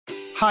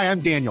Hi,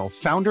 I'm Daniel,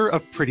 founder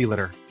of Pretty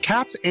Litter.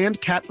 Cats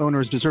and cat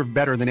owners deserve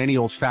better than any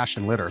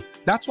old-fashioned litter.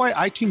 That's why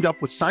I teamed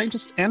up with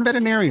scientists and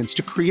veterinarians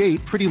to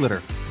create Pretty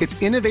Litter.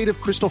 Its innovative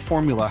crystal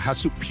formula has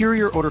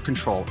superior odor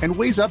control and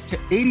weighs up to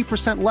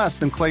 80% less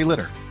than clay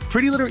litter.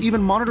 Pretty Litter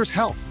even monitors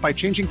health by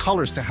changing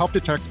colors to help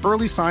detect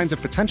early signs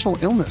of potential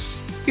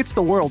illness. It's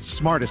the world's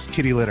smartest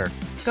kitty litter.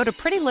 Go to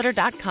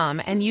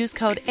prettylitter.com and use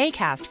code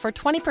ACAST for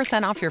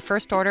 20% off your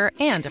first order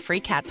and a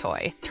free cat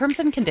toy. Terms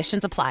and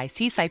conditions apply.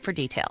 See site for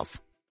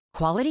details.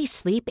 Quality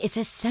sleep is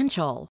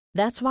essential.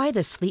 That's why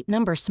the Sleep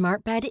Number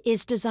Smart Bed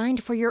is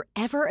designed for your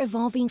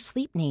ever-evolving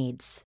sleep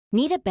needs.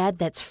 Need a bed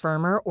that's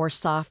firmer or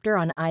softer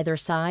on either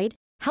side?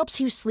 Helps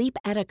you sleep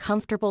at a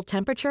comfortable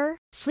temperature?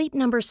 Sleep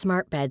Number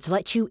Smart Beds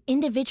let you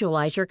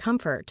individualize your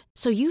comfort,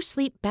 so you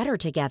sleep better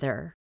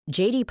together.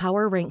 J.D.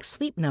 Power ranks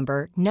Sleep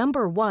Number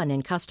number one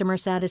in customer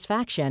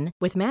satisfaction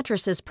with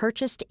mattresses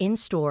purchased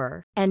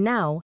in-store. And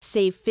now,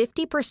 save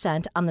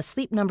 50% on the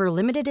Sleep Number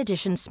Limited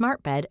Edition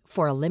Smart Bed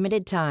for a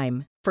limited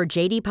time. For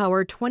J.D.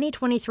 Power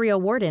 2023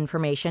 award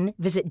information,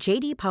 visit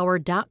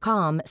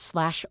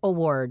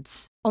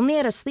jdpower.com/awards. Only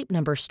at a Sleep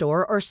Number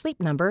store or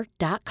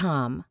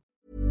sleepnumber.com.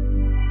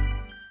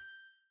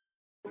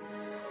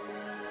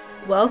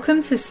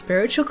 Welcome to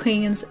Spiritual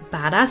Queen's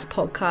Badass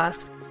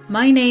Podcast.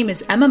 My name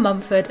is Emma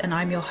Mumford and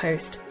I'm your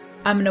host.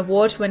 I'm an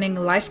award-winning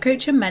life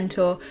coach and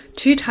mentor,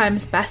 2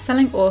 times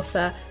best-selling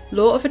author,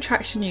 Law of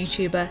Attraction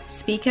YouTuber,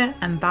 speaker,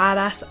 and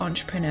badass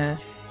entrepreneur.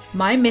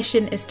 My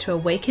mission is to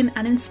awaken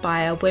and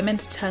inspire women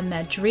to turn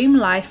their dream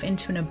life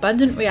into an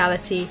abundant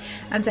reality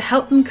and to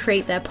help them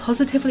create their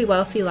positively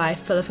wealthy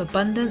life full of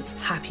abundance,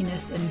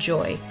 happiness, and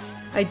joy.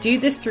 I do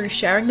this through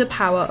sharing the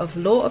power of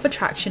law of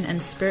attraction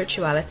and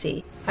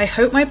spirituality. I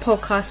hope my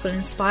podcast will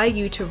inspire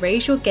you to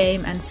raise your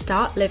game and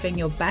start living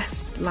your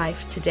best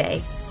life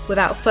today.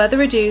 Without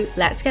further ado,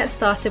 let's get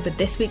started with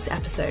this week's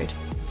episode.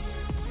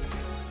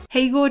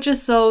 Hey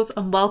gorgeous souls,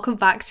 and welcome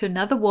back to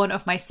another one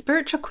of my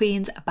Spiritual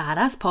Queens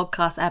Badass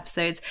Podcast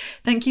episodes.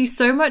 Thank you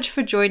so much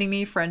for joining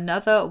me for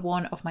another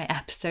one of my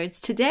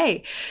episodes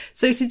today.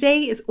 So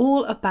today is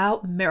all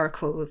about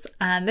miracles,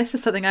 and this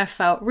is something I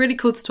felt really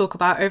cool to talk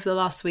about over the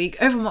last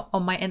week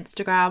on my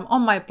Instagram,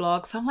 on my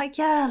blog. So I'm like,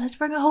 yeah, let's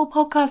bring a whole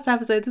podcast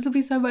episode. This will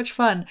be so much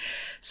fun.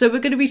 So we're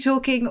going to be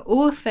talking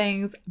all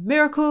things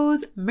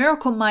miracles,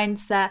 miracle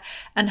mindset,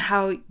 and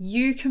how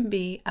you can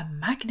be a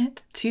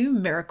magnet to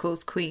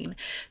miracles, queen.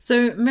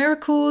 So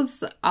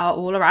miracles are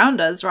all around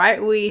us,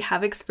 right? We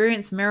have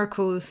experienced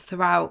miracles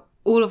throughout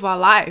all of our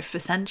life,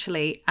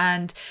 essentially,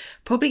 and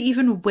probably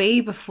even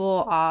way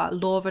before our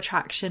law of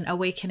attraction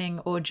awakening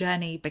or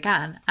journey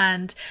began.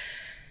 And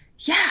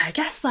yeah, I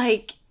guess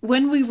like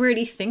when we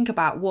really think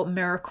about what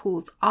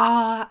miracles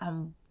are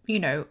and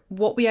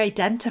what we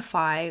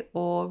identify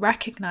or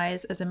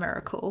recognize as a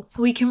miracle,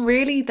 we can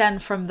really then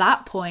from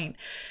that point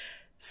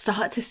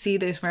start to see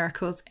those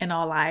miracles in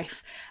our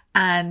life.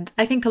 And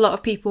I think a lot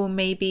of people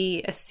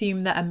maybe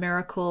assume that a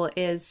miracle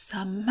is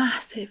some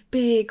massive,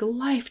 big,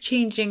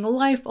 life-changing,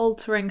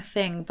 life-altering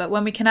thing. But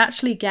when we can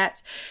actually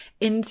get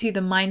into the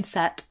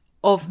mindset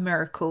of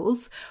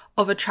miracles,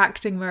 of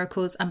attracting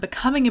miracles and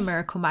becoming a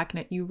miracle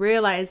magnet, you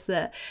realize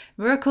that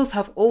miracles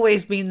have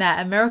always been there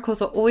and miracles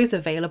are always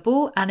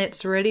available. And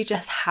it's really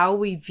just how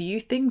we view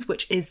things,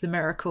 which is the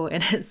miracle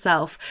in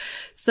itself.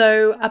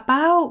 So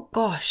about,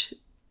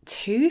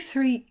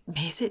 3?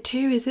 I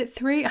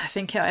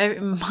think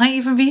it might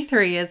even be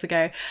 3 years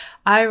ago,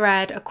 I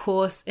read A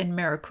Course in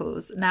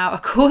Miracles. Now, A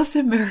Course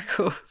in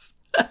Miracles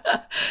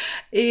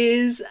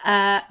is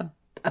a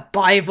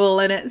Bible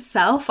in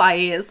itself,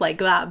 i.e. it's like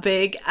that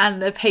big,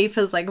 and the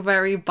paper's like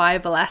very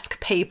Bible-esque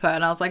paper,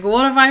 and I was like,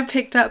 what have I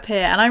picked up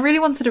here? And I really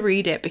wanted to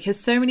read it because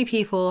so many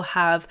people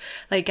have,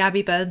 like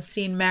Gabby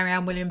Bernstein,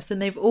 Marianne Williamson,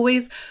 they've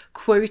always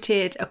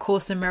quoted A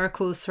Course in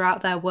Miracles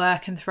throughout their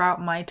work and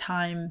throughout my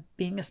time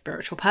being a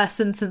spiritual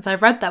person since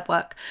I've read that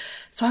work.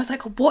 So I was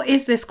like, what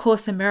is this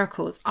Course in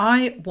Miracles?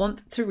 I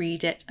want to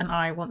read it and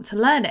I want to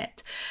learn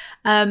it.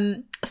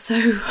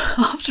 So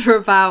after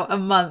about a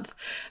month,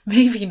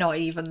 maybe not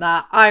even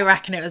that, I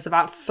reckon it was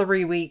about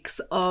 3 weeks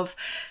of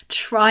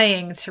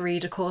trying to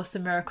read A Course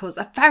in Miracles,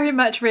 I very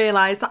much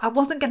realized that I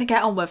wasn't going to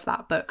get on with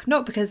that book.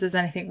 Not because there's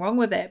anything wrong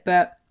with it,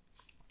 but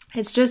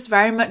it's just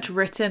very much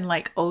written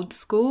like old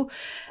school,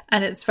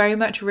 and it's very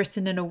much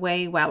written in a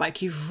way where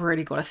like you've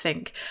really got to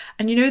think.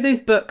 And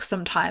those books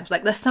sometimes,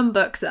 like there's some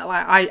books that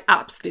like I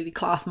absolutely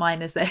class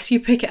mine as this.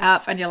 You pick it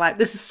up and you're like,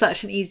 this is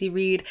such an easy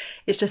read.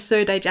 It's just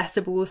so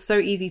digestible, so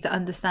easy to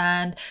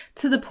understand,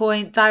 to the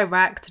point,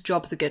 direct,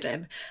 jobs are good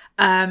in.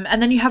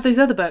 And then you have those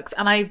other books,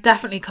 and I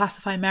definitely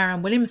classify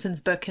Marianne Williamson's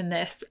book in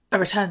this, A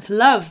Return to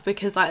Love,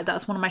 because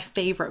that's one of my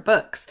favorite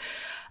books.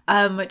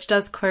 Which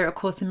does quote A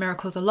Course in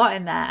Miracles a lot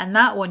in there. And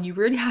that one, you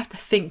really have to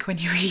think when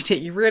you read it.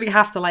 You really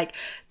have to like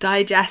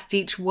digest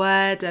each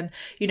word. And,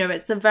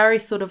 it's a very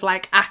sort of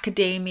like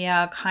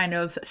academia kind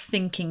of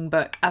thinking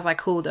book, as I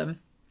call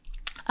them.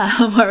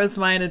 Whereas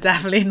mine are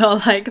definitely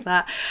not like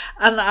that.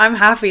 And I'm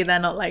happy they're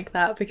not like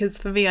that, because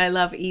for me, I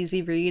love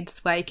easy reads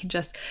where you can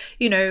just,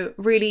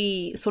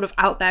 really sort of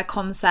out there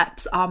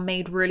concepts are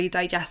made really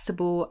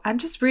digestible and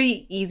just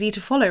really easy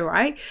to follow,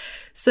 right?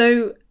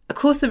 So A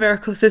Course in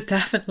Miracles is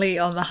definitely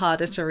on the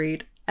harder to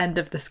read end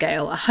of the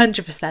scale,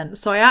 100%.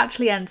 So I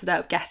actually ended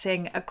up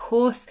getting A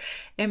Course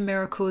in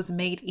Miracles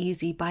Made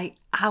Easy by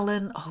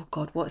Alan, oh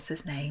God, what's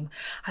his name?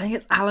 I think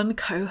it's Alan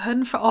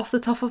Cohen off the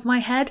top of my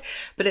head,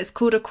 but it's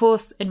called A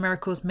Course in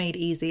Miracles Made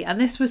Easy. And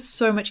this was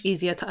so much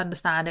easier to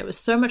understand. It was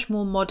so much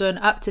more modern,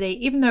 up to date,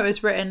 even though it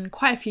was written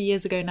quite a few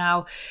years ago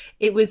now.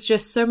 It was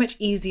just so much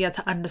easier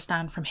to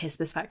understand from his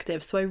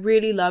perspective. So I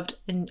really loved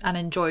and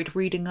enjoyed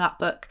reading that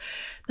book.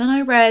 Then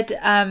I read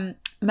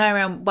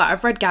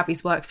I've read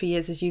Gabby's work for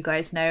years, as you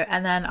guys know,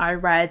 and then I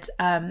read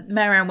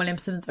Marianne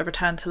Williamson's A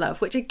Return to Love,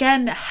 which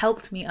again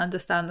helped me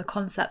understand the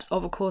concepts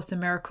of A Course in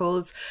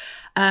Miracles,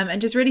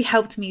 and just really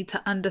helped me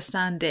to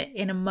understand it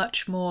in a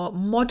much more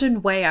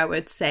modern way, I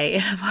would say,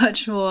 in a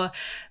much more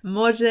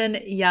modern,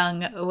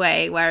 young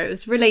way, where it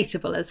was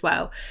relatable as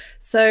well.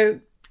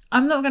 So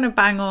I'm not going to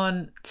bang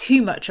on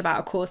too much about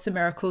A Course in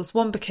Miracles,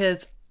 one,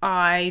 because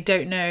I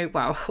don't know,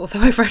 well, although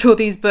I've read all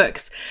these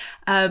books,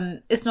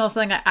 it's not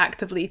something I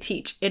actively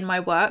teach in my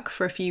work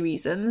for a few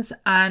reasons.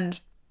 And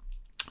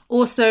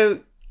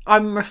also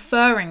I'm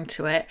referring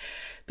to it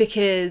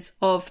because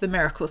of the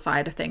miracle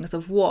side of things,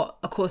 of what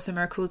A Course in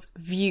Miracles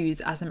views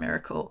as a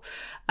miracle.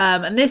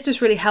 And this just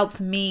really helped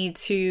me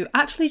to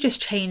actually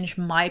just change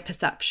my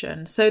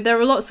perception. So there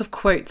are lots of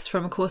quotes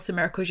from A Course in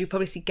Miracles. You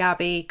probably see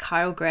Gabby,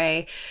 Kyle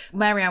Gray,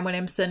 Marianne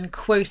Williamson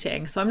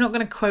quoting. So I'm not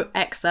going to quote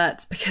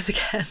excerpts because,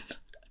 again,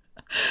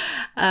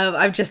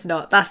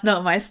 that's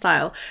not my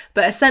style.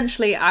 But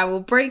essentially I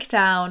will break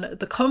down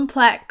the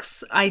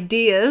complex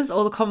ideas,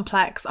 or the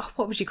complex,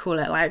 what would you call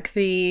it, like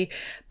the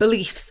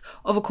beliefs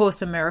of A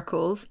Course in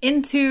Miracles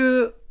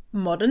into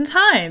modern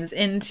times,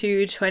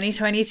 into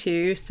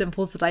 2022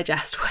 simple to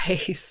digest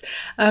ways.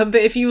 But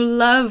if you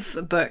love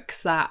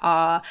books that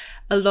are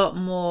a lot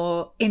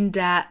more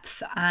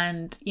in-depth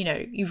and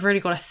you've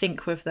really got to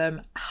think with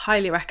them,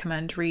 highly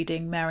recommend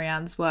reading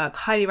Marianne's work,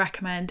 highly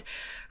recommend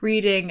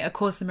reading A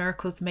Course in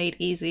Miracles Made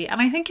Easy.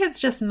 And I think it's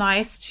just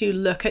nice to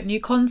look at new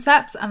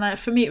concepts, and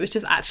for me it was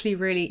just actually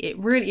it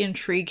really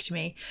intrigued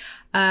me.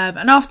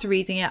 And after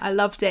reading it, I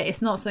loved it.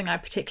 It's not something I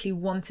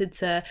particularly wanted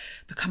to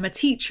become a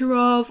teacher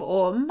of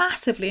or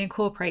massively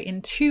incorporate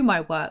into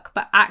my work,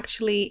 but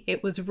actually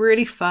it was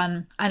really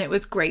fun and it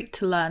was great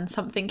to learn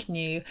something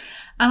new.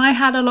 And I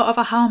had a lot of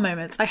aha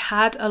moments. I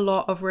had a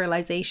lot of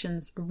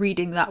realizations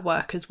reading that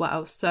work as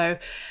well. So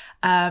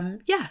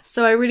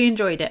so I really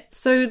enjoyed it.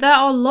 So there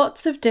are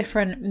lots of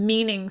different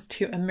meanings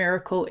to a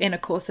miracle in A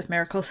Course of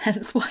Miracles,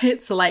 hence why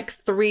it's a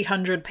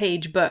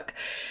 300-page book.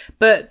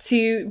 But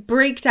to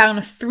break down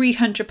a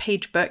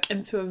 300-page book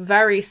into a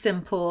very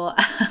simple,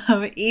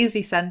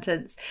 easy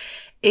sentence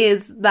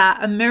is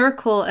that a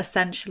miracle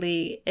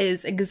essentially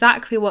is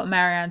exactly what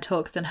Marianne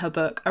talks in her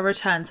book, A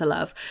Return to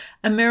Love.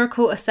 A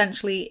miracle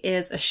essentially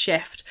is a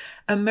shift.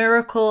 A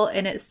miracle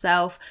in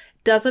itself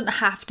doesn't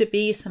have to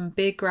be some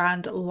big,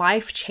 grand,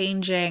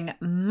 life-changing,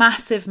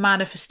 massive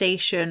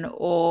manifestation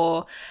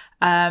or,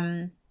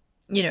 a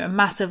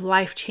massive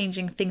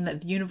life-changing thing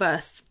that the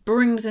universe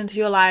brings into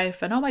your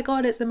life and, oh my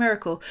God, it's a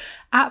miracle.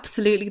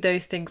 Absolutely,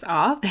 those things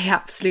are. They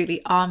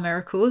absolutely are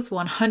miracles,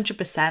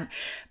 100%.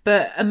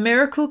 But a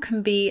miracle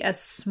can be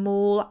as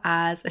small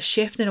as a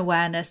shift in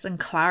awareness and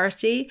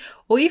clarity,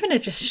 or even a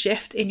just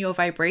shift in your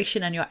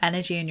vibration and your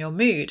energy and your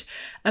mood.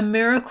 A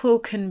miracle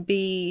can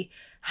be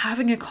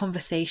having a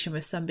conversation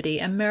with somebody.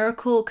 A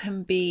miracle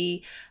can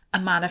be a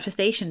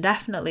manifestation,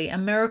 definitely. A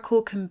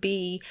miracle can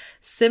be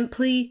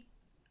simply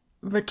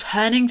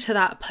returning to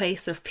that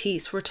place of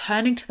peace,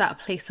 returning to that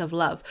place of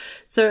love.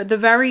 So the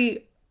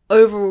very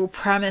overall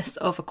premise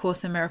of A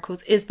Course in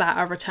Miracles is that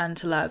a return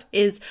to love,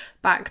 is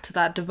back to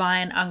that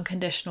divine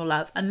unconditional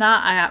love. And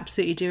that I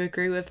absolutely do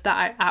agree with, that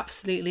I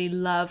absolutely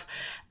love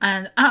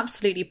and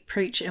absolutely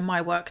preach in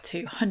my work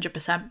too,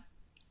 100%.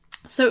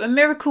 So a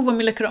miracle, when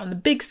we look at it on the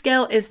big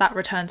scale, is that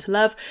return to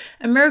love.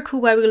 A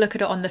miracle, where we look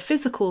at it on the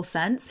physical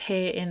sense,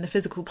 here in the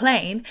physical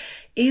plane,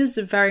 is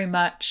very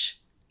much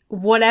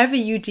whatever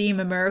you deem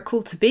a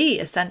miracle to be,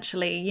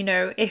 essentially.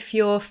 If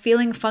you're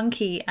feeling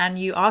funky and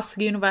you ask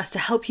the universe to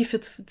help you to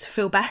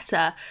feel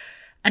better,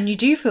 and you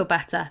do feel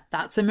better,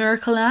 that's a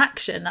miracle in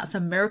action. That's a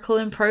miracle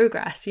in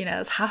progress,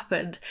 it's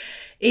happened.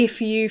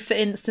 If you, for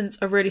instance,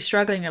 are really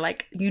struggling, you're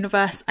like,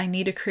 universe, I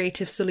need a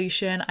creative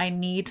solution. I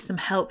need some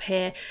help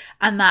here.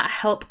 And that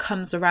help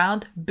comes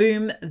around,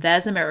 boom,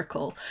 there's a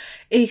miracle.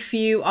 If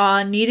you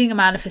are needing a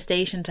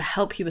manifestation to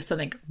help you with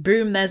something,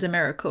 boom, there's a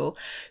miracle.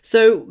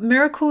 So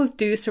miracles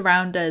do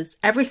surround us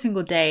every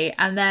single day.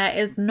 And there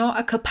is not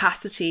a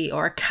capacity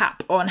or a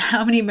cap on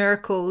how many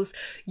miracles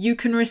you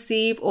can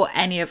receive or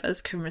any of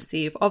us can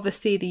receive.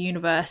 Obviously, the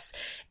universe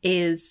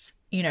is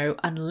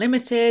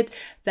unlimited.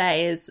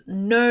 There is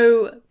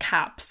no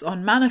caps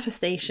on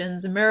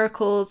manifestations,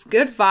 miracles,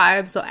 good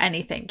vibes, or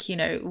anything.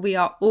 We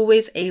are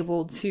always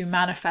able to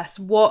manifest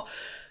what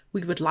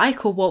we would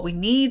like or what we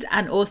need.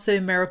 And also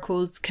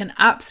miracles can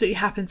absolutely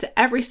happen to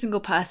every single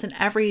person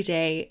every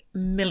day,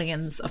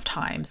 millions of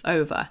times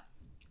over.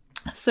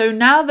 So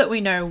now that we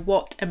know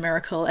what a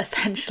miracle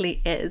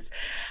essentially is,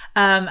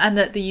 and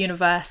that the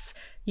universe,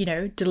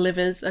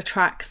 delivers,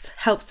 attracts,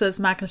 helps us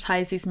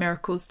magnetize these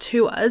miracles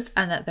to us,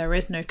 and that there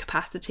is no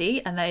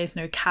capacity and there is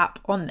no cap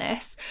on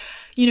this,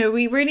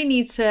 we really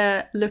need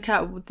to look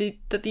at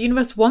that the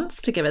universe wants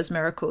to give us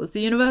miracles.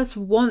 The universe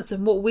wants,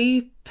 and what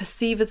we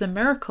perceive as a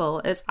miracle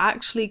is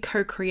actually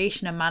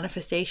co-creation and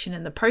manifestation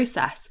in the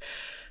process.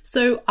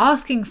 So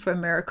asking for a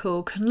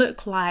miracle can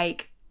look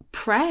like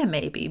prayer,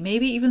 maybe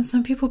even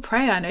some people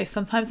pray. I know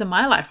sometimes in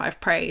my life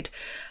I've prayed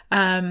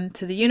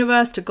to the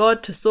universe, to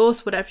God, to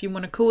source, whatever you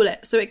want to call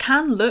it. So it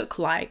can look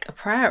like a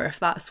prayer if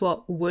that's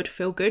what would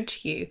feel good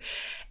to you.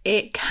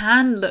 It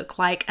can look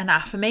like an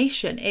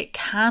affirmation. It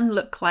can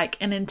look like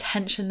an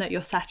intention that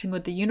you're setting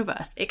with the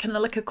universe. It can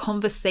look like a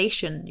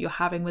conversation you're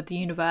having with the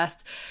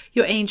universe,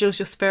 your angels,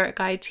 your spirit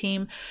guide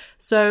team.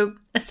 So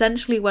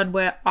essentially, when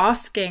we're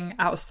asking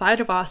outside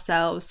of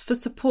ourselves for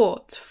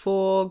support,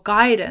 for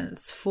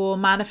guidance, for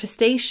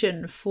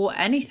manifestation, for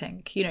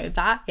anything,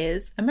 that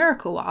is a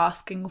miracle. We're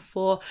asking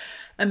for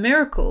a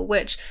miracle,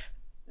 which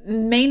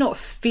may not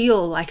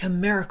feel like a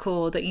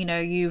miracle that,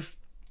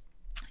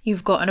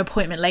 you've got an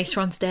appointment later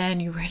on today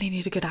and you really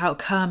need a good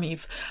outcome.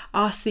 You've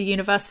asked the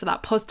universe for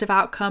that positive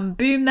outcome.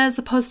 Boom, there's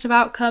a positive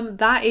outcome.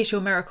 That is your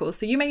miracle.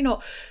 So you may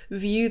not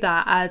view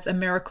that as a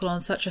miracle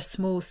on such a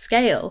small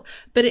scale,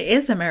 but it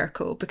is a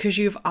miracle because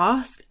you've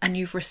asked and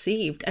you've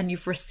received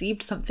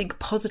something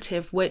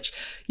positive, which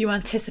you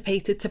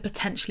anticipated to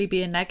potentially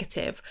be a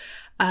negative.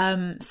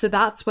 So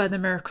that's where the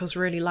miracles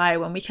really lie,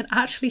 when we can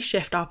actually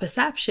shift our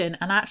perception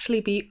and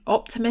actually be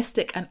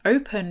optimistic and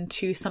open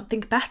to something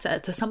better,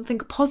 to something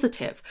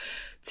positive,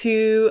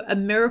 to a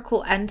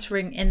miracle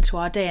entering into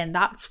our day. And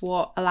that's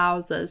what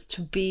allows us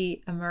to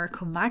be a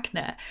miracle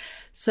magnet.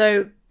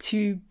 So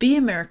to be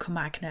a miracle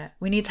magnet,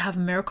 we need to have a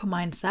miracle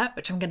mindset,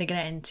 which I'm going to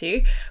get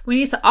into. We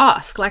need to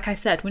ask, like I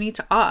said, we need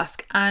to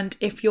ask. And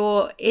if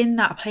you're in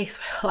that place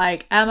where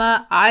like,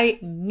 Emma, I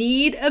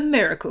need a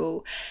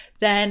miracle,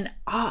 then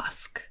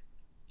ask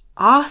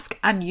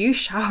and you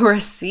shall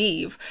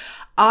receive.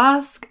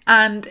 Ask.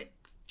 And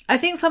I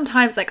think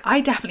sometimes, like,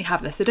 I definitely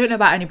have this. I don't know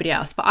about anybody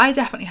else, but I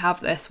definitely have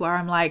this where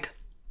I'm like,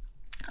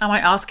 am I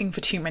asking for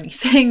too many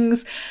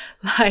things?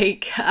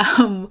 Like,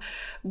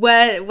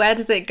 where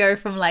does it go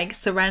from like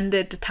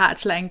surrendered,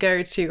 detached, letting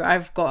go to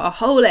I've got a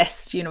whole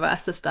list,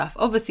 universe of stuff,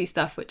 obviously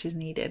stuff which is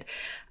needed.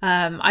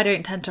 I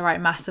don't tend to write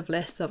massive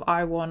lists of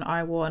I want.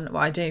 Well,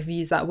 I don't even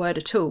use that word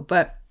at all,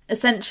 but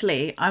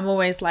essentially I'm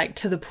always like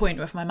to the point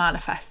with my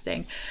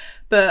manifesting.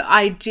 But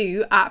I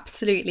do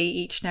absolutely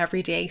each and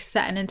every day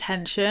set an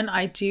intention.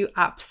 I do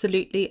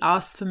absolutely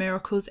ask for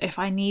miracles if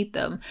I need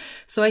them.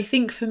 So I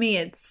think for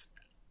me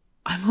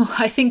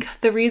I think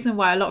the reason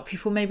why a lot of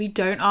people maybe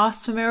don't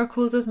ask for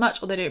miracles as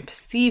much, or they don't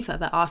perceive that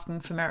they're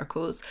asking for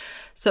miracles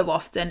so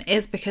often,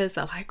 is because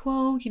they're like,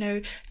 well,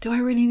 do I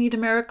really need a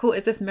miracle?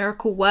 Is this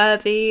miracle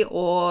worthy?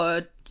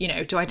 Or,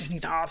 do I just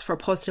need to ask for a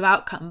positive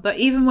outcome? But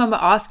even when we're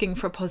asking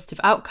for a positive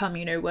outcome,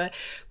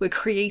 we're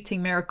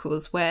creating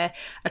miracles. We're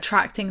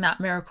attracting that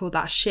miracle,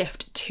 that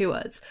shift to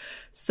us.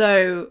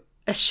 So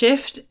a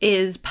shift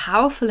is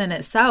powerful in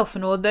itself.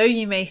 And although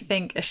you may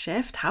think a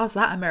shift, how's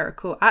that a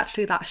miracle?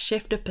 Actually, that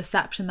shift of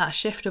perception, that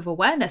shift of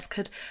awareness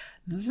could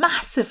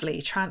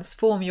massively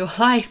transform your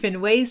life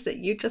in ways that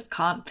you just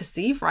can't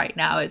perceive right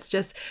now. It's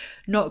just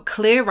not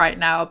clear right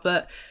now.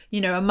 But,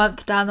 a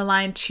month down the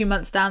line, 2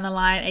 months down the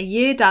line, a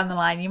year down the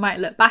line, you might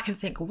look back and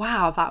think,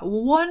 wow, that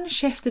one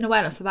shift in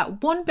awareness, or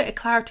that one bit of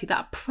clarity,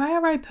 that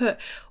prayer I put,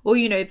 or,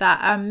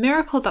 that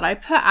miracle that I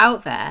put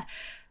out there,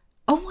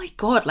 oh my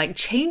God, like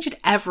changed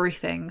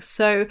everything.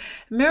 So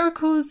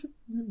miracles,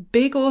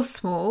 big or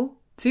small,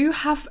 do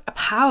have a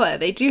power.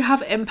 They do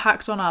have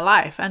impact on our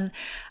life. And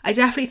I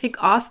definitely think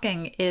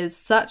asking is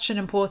such an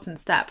important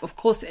step. Of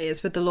course it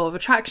is with the law of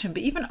attraction,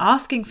 but even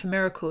asking for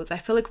miracles, I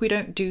feel like we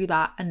don't do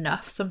that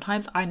enough.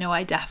 Sometimes I know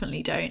I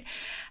definitely don't.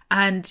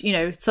 And,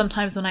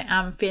 sometimes when I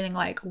am feeling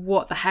like,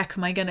 what the heck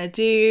am I going to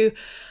do?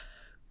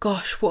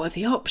 Gosh, what are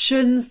the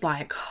options?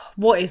 Like,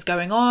 what is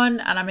going on?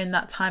 And I'm in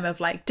that time of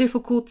like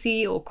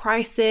difficulty or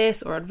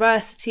crisis or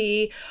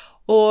adversity,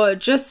 or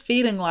just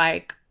feeling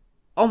like,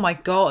 oh my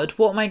God,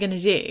 what am I going to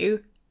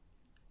do?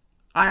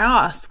 I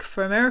ask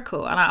for a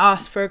miracle and I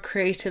ask for a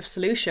creative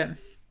solution.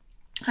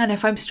 And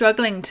if I'm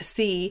struggling to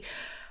see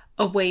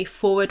a way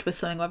forward with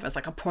something, whether it's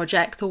like a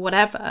project or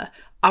whatever,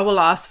 I will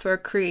ask for a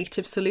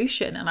creative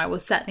solution and I will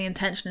set the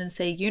intention and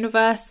say,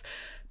 universe,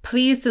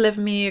 please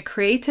deliver me a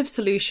creative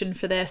solution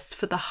for this,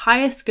 for the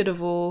highest good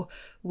of all,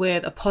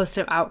 with a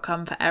positive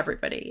outcome for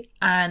everybody.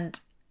 And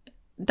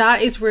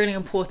that is really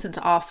important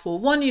to ask for.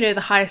 One, the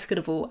highest good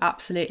of all,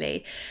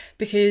 absolutely,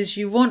 because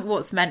you want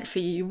what's meant for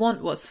you, you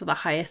want what's for the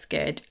highest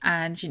good,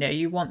 and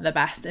you want the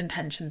best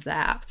intentions there,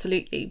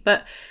 absolutely.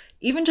 But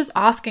even just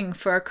asking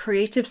for a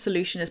creative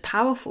solution is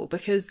powerful,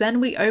 because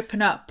then we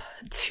open up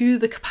to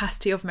the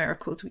capacity of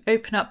miracles. We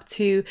open up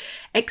to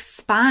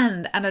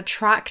expand and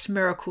attract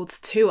miracles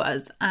to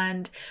us.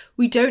 And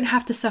we don't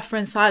have to suffer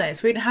in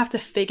silence. We don't have to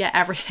figure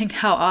everything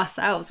out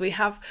ourselves. We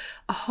have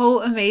a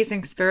whole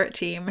amazing spirit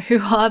team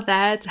who are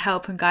there to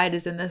help and guide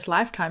us in this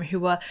lifetime,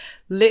 who are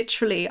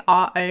literally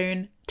our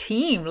own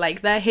team.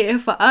 Like, they're here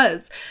for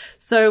us.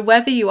 So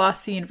whether you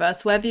ask the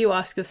universe, whether you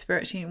ask your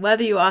spirit team,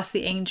 whether you ask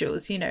the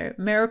angels, you know,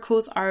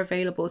 miracles are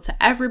available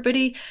to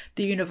everybody.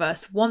 The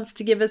universe wants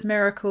to give us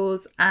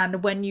miracles.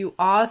 And when you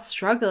are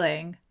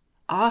struggling,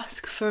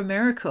 ask for a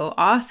miracle,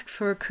 ask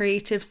for a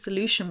creative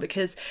solution,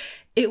 because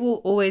it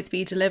will always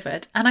be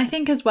delivered. And I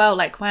think as well,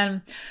 like,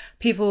 when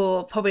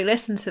people probably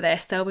listen to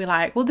this, they'll be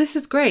like, well, this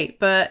is great,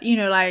 but, you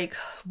know, like,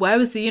 where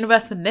was the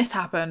universe when this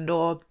happened?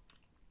 Or,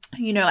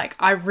 you know, like,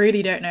 I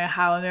really don't know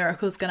how a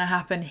miracle is going to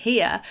happen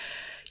here.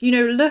 You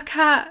know, look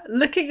at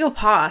your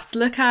past,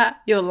 look at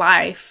your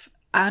life,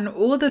 and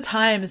all the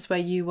times where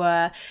you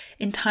were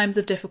in times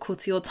of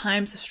difficulty or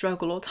times of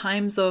struggle or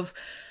times of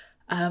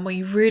where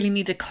you really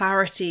needed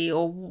clarity,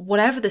 or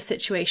whatever the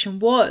situation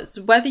was,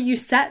 whether you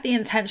set the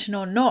intention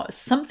or not,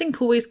 something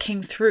always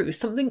came through.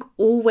 Something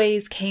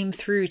always came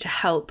through to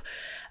help.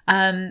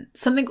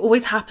 Something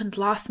always happened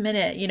last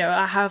minute. You know,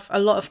 I have a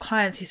lot of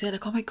clients who say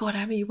like, oh my God,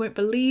 Emma, you won't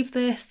believe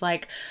this.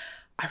 Like,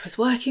 I was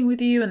working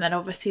with you, and then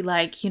obviously,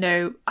 like, you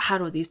know, I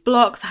had all these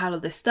blocks, I had all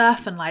this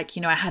stuff, and like,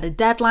 you know, I had a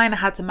deadline, I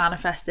had to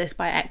manifest this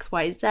by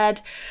XYZ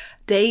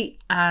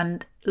date,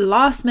 and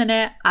last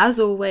minute, as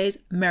always,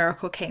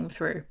 miracle came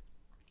through.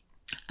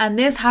 And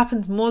this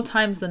happens more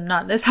times than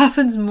none. This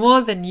happens more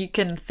than you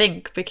can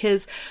think,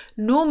 because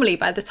normally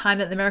by the time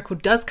that the miracle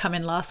does come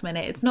in last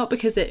minute, it's not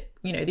because it,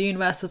 you know, the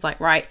universe was like,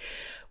 right,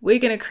 we're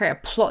going to create a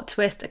plot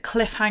twist, a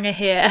cliffhanger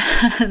here,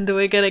 and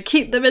we're going to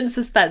keep them in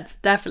suspense.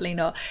 Definitely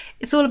not.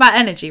 It's all about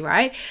energy,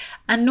 right?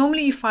 And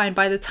normally you find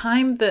by the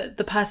time that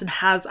the person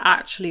has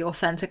actually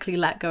authentically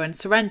let go and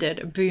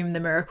surrendered, boom,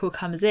 the miracle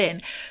comes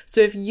in.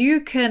 So if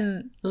you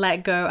can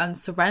let go and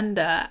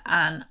surrender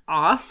and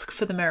ask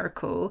for the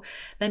miracle,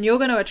 then you're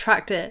going to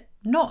attract it.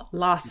 Not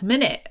last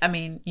minute. I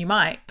mean, you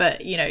might,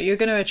 but, you know, you're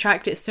going to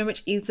attract it so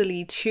much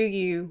easily to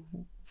you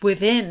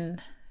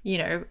within, you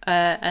know,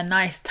 a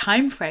nice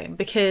time frame,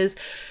 because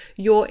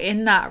you're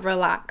in that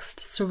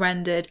relaxed,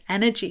 surrendered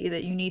energy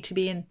that you need to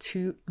be in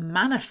to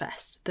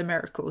manifest the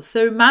miracle.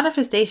 So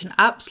manifestation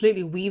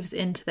absolutely weaves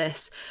into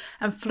this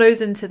and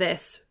flows into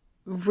this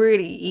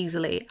really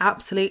easily.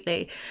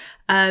 Absolutely.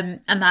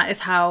 And that is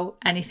how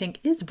anything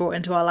is brought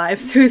into our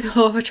lives, through the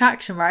law of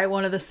attraction, right?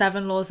 One of the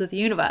 7 laws of the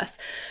universe.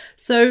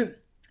 So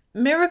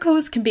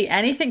miracles can be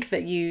anything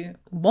that you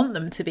want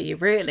them to be,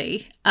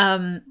 really.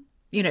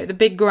 You know, the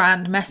big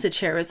grand message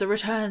here is a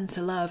return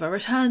to love, a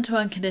return to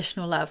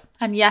unconditional love.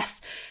 And yes,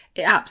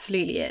 it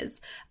absolutely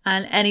is.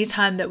 And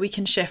anytime that we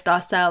can shift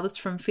ourselves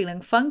from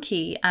feeling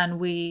funky and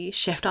we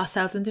shift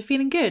ourselves into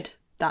feeling good,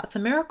 that's a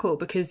miracle,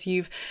 because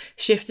you've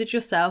shifted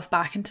yourself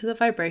back into the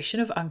vibration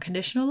of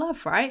unconditional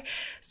love, right?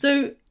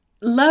 So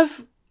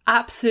love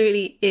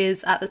absolutely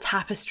is at the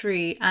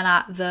tapestry and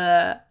at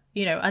the,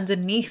 you know,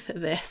 underneath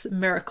this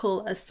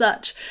miracle as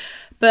such.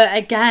 But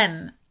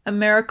again, a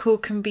miracle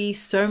can be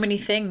so many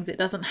things. It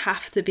doesn't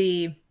have to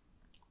be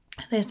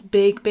this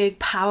big,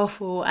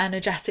 powerful,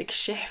 energetic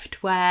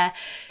shift where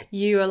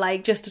you are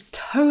like just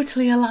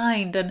totally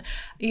aligned and,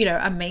 you know,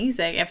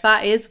 amazing. If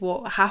that is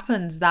what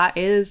happens, that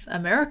is a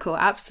miracle.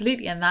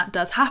 Absolutely. And that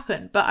does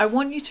happen. But I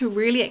want you to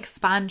really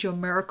expand your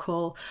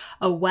miracle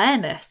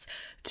awareness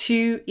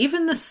to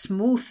even the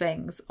small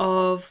things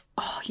of,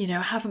 oh, you know,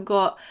 I haven't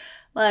got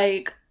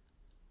like,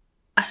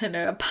 I don't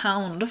know,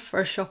 £1 for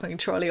a shopping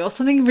trolley or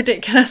something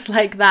ridiculous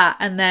like that.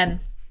 And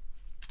then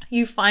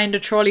you find a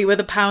trolley with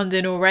 £1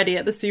 in already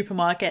at the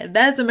supermarket.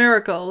 There's a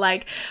miracle.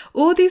 Like,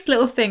 all these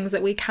little things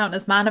that we count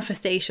as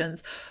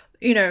manifestations,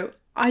 you know,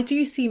 I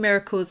do see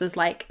miracles as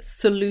like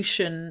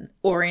solution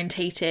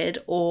orientated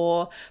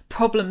or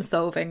problem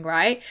solving,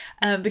 right?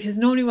 Because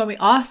normally when we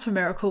ask for a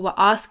miracle, we're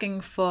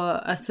asking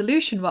for a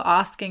solution, we're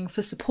asking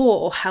for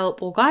support or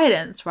help or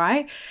guidance,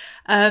 right?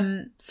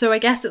 So I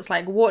guess it's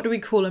like, what do we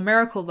call a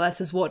miracle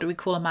versus what do we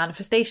call a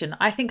manifestation?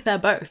 I think they're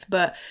both,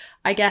 but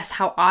I guess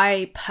how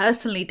I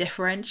personally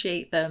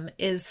differentiate them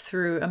is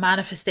through a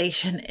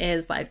manifestation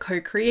is like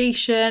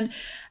co-creation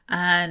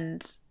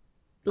and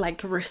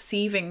like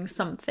receiving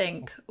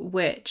something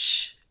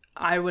which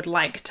I would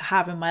like to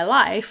have in my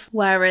life.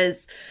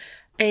 Whereas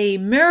a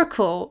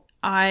miracle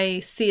I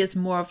see as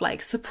more of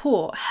like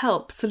support,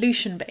 help,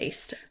 solution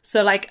based.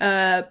 So like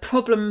a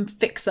problem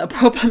fixer,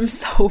 problem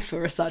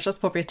solver as such. That's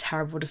probably a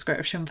terrible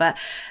description, but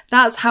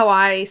that's how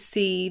I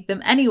see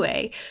them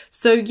anyway.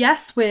 So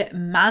yes, we're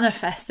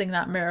manifesting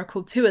that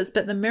miracle to us,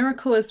 but the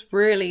miracle is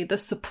really the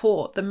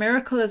support. The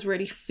miracle is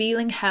really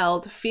feeling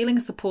held,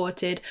 feeling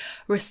supported,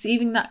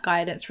 receiving that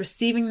guidance,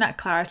 receiving that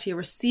clarity,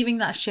 receiving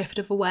that shift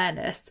of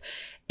awareness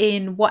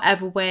in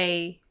whatever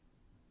way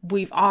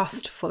we've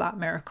asked for that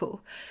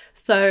miracle.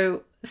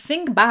 So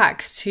think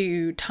back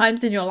to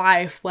times in your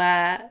life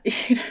where,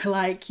 you know,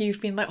 like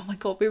you've been like, oh my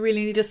God, we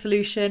really need a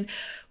solution.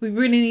 We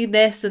really need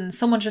this. And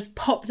someone just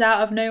pops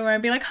out of nowhere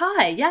and be like,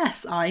 hi,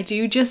 yes, I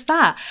do just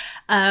that.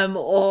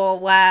 Or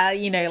where,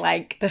 you know,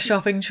 like the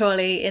shopping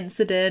trolley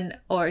incident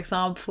or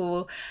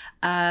example,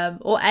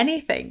 or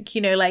anything,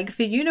 you know, like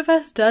the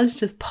universe does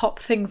just pop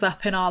things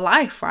up in our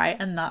life, right?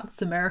 And that's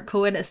the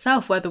miracle in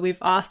itself, whether we've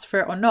asked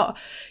for it or not.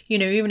 You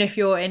know, even if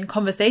you're in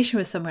conversation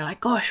with someone like,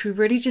 gosh, we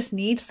really just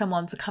need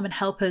someone to come and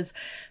help us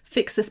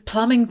fix this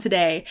plumbing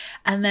today.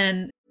 And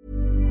then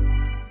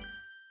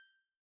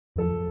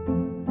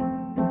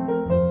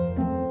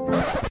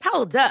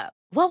Hold up.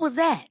 What was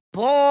that?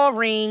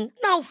 Boring.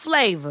 No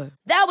flavor.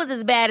 That was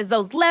as bad as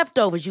those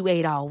leftovers you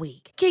ate all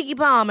week. Keke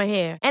Palmer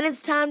here, and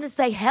it's time to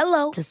say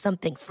hello to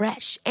something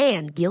fresh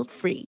and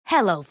guilt-free.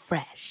 Hello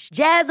Fresh.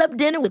 Jazz up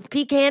dinner with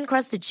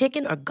pecan-crusted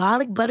chicken or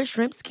garlic butter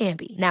shrimp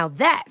scampi. Now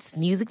that's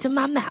music to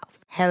my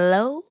mouth.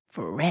 Hello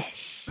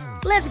Fresh.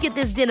 Let's get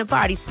this dinner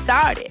party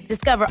started.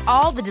 Discover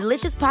all the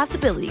delicious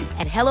possibilities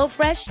at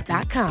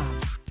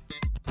hellofresh.com.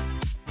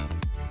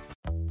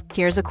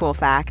 Here's a cool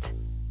fact.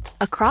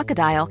 A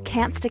crocodile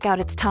can't stick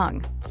out its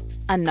tongue.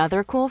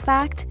 Another cool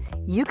fact,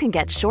 you can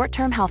get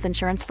short-term health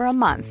insurance for a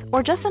month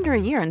or just under a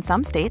year in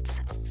some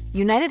states.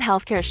 United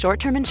Healthcare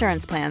short-term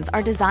insurance plans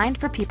are designed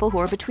for people who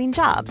are between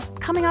jobs,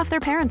 coming off their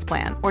parents'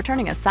 plan, or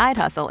turning a side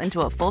hustle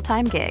into a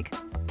full-time gig.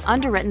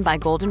 Underwritten by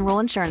Golden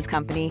Rule Insurance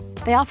Company,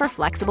 they offer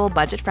flexible,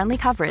 budget-friendly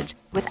coverage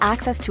with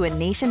access to a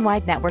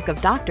nationwide network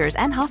of doctors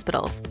and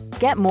hospitals.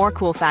 Get more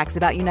cool facts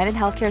about United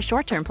Healthcare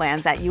short-term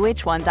plans at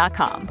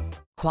uh1.com.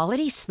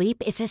 Quality sleep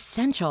is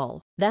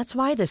essential. That's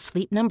why the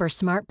Sleep Number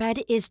Smart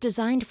Bed is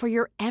designed for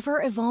your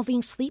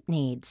ever-evolving sleep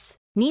needs.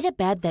 Need a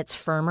bed that's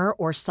firmer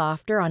or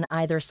softer on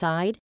either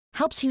side?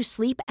 Helps you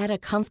sleep at a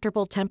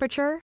comfortable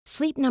temperature?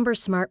 Sleep Number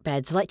Smart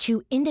Beds let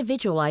you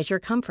individualize your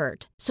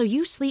comfort, so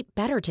you sleep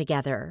better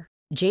together.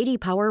 J.D.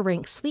 Power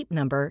ranks Sleep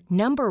Number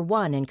number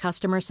 1 in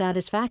customer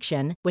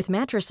satisfaction with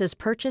mattresses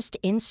purchased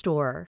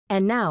in-store.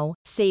 And now,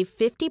 save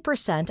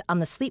 50% on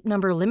the Sleep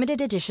Number Limited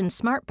Edition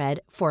Smart Bed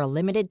for a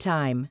limited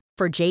time.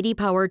 For J.D.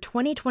 Power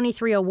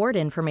 2023 award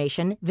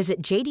information,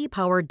 visit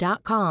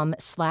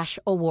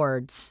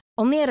jdpower.com/awards.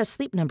 Only at a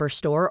Sleep Number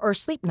store or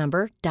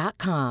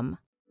sleepnumber.com.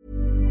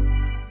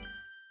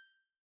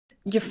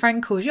 Your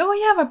friend calls you, oh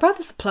yeah, my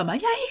brother's a plumber. Yeah,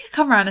 he could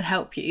come around and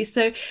help you.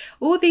 So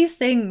all these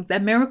things, they're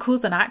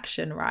miracles in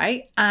action,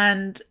 right?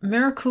 And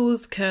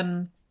miracles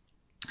can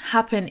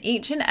happen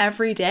each and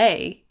every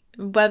day,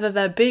 whether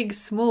they're big,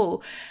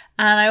 small.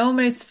 And I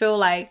almost feel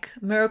like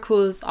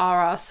miracles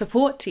are our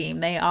support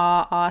team. They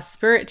are our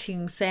spirit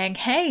team saying,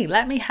 hey,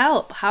 let me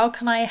help. How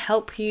can I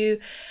help you,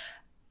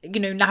 you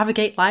know,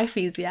 navigate life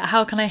easier?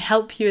 How can I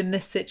help you in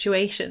this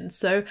situation?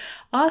 So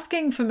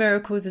asking for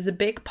miracles is a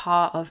big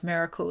part of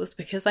miracles,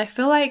 because I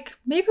feel like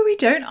maybe we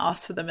don't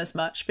ask for them as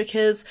much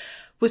because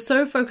we're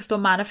so focused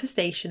on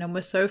manifestation and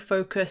we're so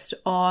focused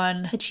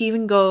on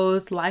achieving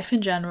goals, life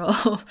in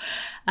general,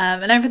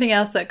 and everything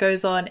else that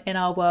goes on in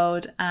our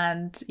world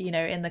and, you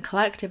know, in the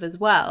collective as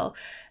well,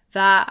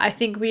 that I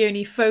think we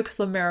only focus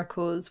on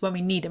miracles when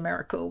we need a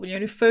miracle. We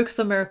only focus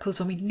on miracles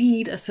when we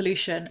need a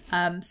solution.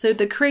 So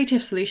the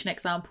creative solution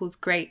example is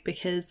great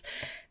because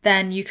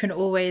then you can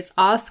always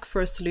ask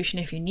for a solution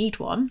if you need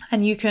one,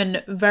 and you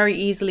can very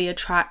easily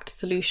attract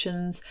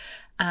solutions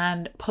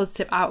and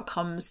positive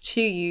outcomes to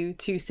you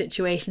to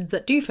situations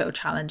that do feel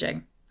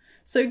challenging.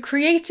 So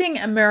creating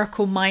a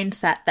miracle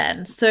mindset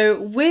then. So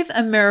with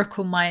a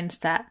miracle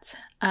mindset,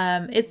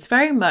 it's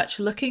very much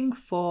looking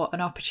for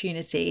an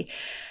opportunity.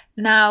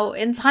 Now,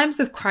 in times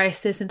of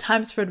crisis, in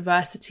times of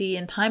adversity,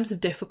 in times of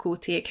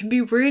difficulty, it can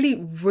be really,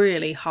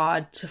 really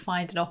hard to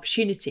find an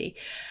opportunity.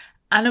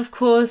 And of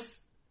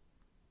course,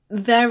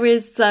 there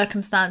is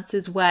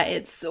circumstances where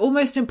it's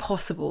almost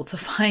impossible to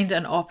find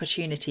an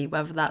opportunity,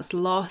 whether that's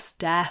loss,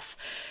 death,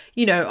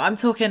 you know, I'm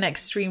talking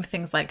extreme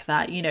things like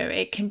that. You know,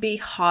 it can be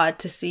hard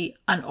to see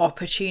an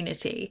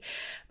opportunity.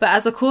 But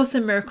as A Course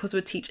in Miracles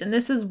would teach, and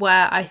this is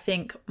where I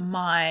think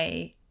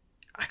I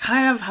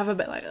kind of have a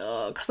bit like,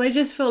 oh, because I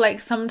just feel like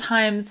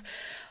sometimes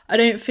I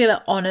don't feel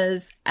it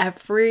honors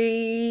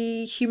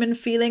every human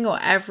feeling or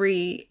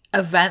every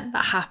event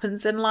that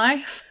happens in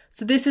life.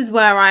 So this is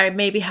where I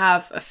maybe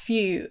have a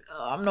few,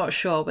 I'm not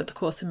sure with the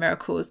Course in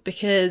Miracles,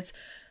 because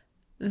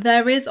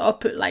there is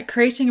like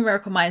creating a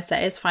miracle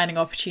mindset is finding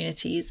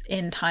opportunities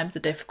in times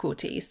of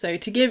difficulty. So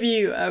to give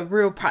you a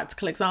real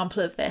practical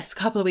example of this, a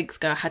couple of weeks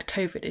ago I had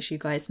COVID, as you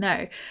guys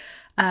know.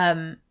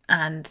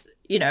 And,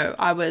 you know,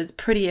 I was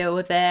pretty ill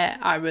with it.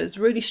 I was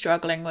really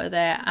struggling with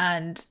it.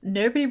 And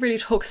nobody really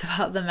talks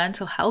about the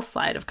mental health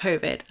side of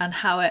COVID and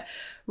how it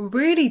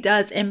really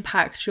does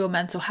impact your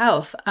mental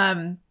health.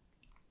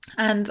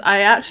 And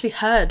I actually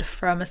heard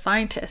from a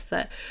scientist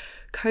that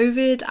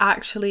COVID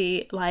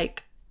actually,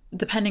 like,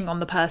 depending on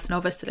the person,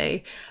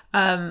 obviously,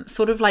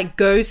 sort of like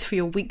goes for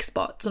your weak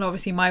spots. And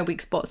obviously my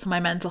weak spots are my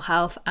mental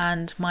health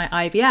and my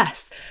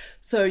IBS.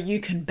 So you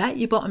can bet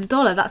your bottom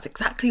dollar that's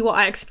exactly what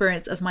I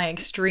experienced as my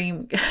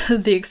extreme,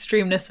 the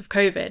extremeness of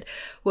COVID,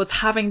 was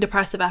having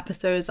depressive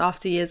episodes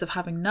after years of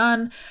having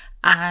none.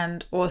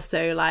 And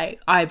also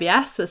like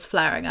IBS was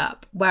flaring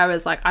up.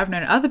 Whereas like I've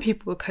known other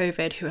people with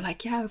COVID who are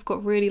like, yeah, I've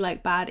got really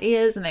like bad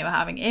ears, and they were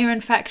having ear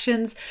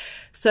infections.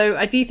 So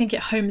I do think it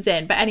homes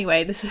in. But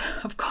anyway,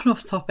 I've gone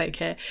off topic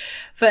here.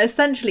 But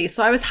essentially,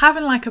 so I was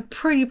having like a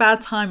pretty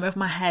bad time with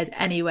my head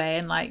anyway,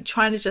 and like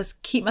trying to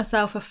just keep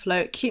myself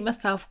afloat, keep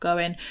myself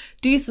going,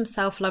 do some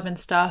self-loving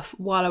stuff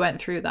while I went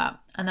through that.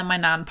 And then my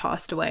nan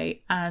passed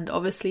away. And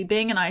obviously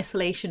being in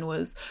isolation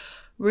was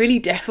really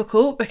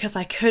difficult because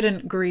I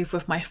couldn't grieve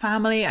with my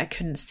family. I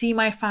couldn't see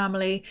my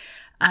family.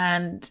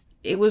 And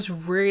it was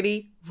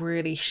really,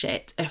 really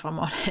shit, if I'm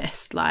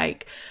honest.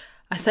 Like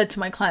I said to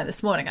my client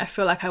this morning, I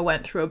feel like I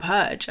went through a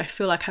purge. I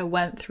feel like I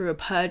went through a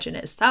purge in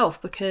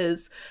itself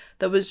because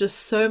there was just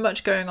so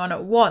much going on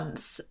at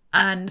once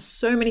and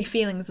so many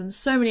feelings and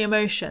so many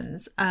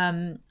emotions.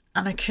 And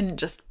I couldn't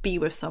just be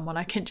with someone.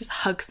 I couldn't just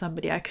hug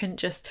somebody. I couldn't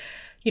just,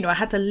 I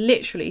had to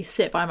literally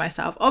sit by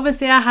myself.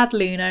 Obviously, I had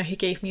Luna, who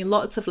gave me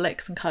lots of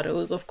licks and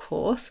cuddles, of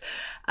course.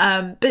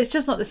 But it's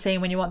just not the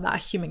same when you want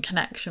that human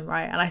connection,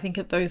 right? And I think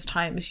at those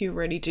times, you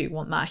really do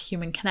want that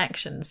human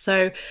connection.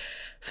 So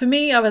for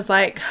me, I was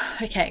like,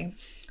 okay,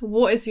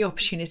 what is the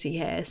opportunity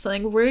here?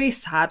 Something really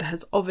sad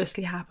has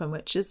obviously happened,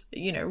 which is,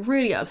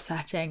 really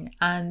upsetting.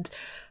 And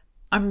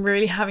I'm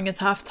really having a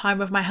tough time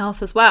with my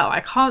health as well.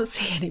 I can't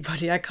see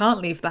anybody. I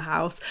can't leave the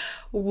house.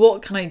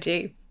 What can I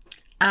do?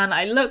 And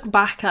I look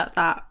back at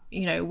that,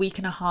 week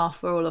and a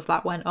half where all of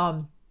that went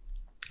on.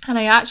 And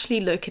I actually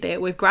look at it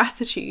with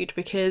gratitude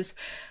because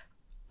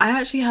I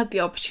actually had the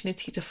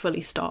opportunity to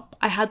fully stop.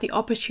 I had the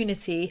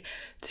opportunity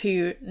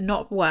to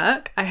not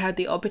work. I had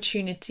the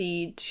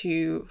opportunity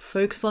to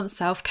focus on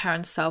self-care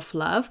and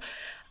self-love.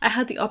 I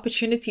had the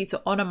opportunity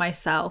to honor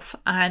myself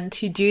and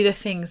to do the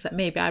things that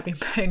maybe I'd been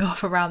putting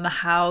off around the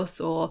house,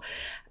 or,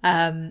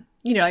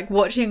 like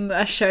watching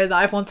a show that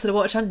I've wanted to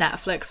watch on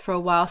Netflix for a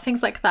while,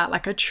 things like that.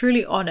 Like I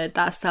truly honored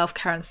that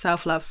self-care and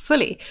self-love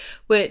fully,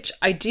 which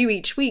I do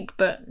each week,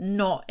 but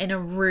not in a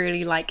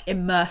really like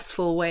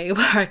immerseful way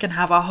where I can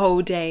have a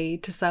whole day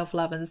to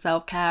self-love and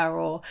self-care,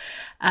 or,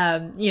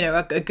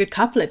 a good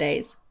couple of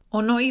days.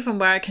 Or not even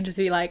where I can just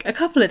be like a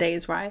couple of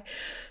days, right?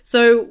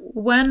 So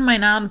when my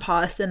nan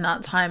passed in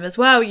that time as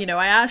well,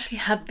 I actually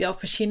had the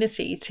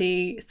opportunity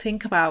to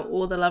think about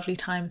all the lovely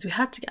times we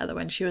had together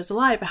when she was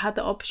alive. I had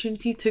the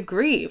opportunity to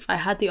grieve. I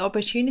had the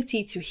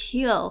opportunity to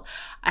heal.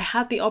 I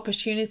had the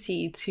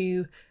opportunity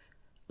to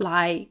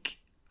like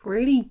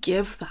really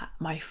give that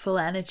my full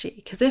energy.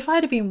 Because if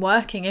I'd have been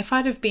working, if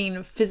I'd have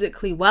been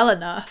physically well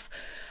enough,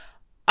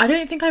 I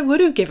don't think I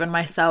would have given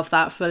myself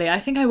that fully. I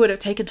think I would have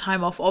taken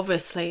time off,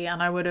 obviously,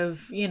 and I would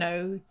have,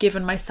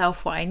 given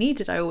myself what I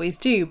needed. I always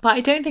do. But I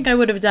don't think I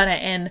would have done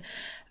it in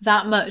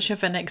that much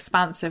of an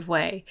expansive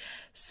way.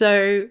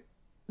 So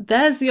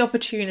there's the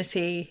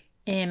opportunity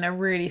in a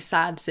really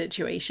sad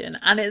situation.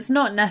 And it's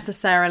not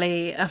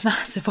necessarily a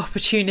massive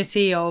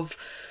opportunity of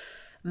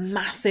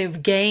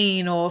massive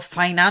gain or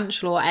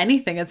financial or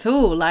anything at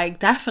all. Like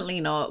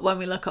definitely not when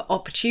we look at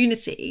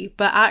opportunity.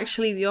 But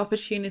actually the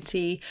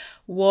opportunity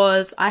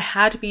was I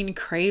had been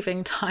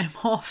craving time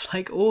off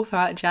like all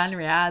throughout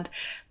January. I had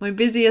my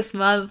busiest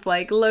month,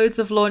 like loads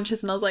of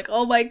launches, and I was like,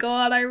 oh my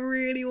god, I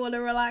really want to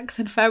relax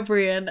in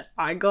February. And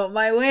I got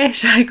my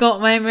wish, I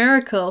got my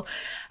miracle.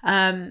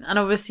 And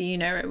obviously,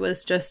 it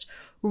was just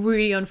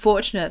really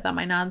unfortunate that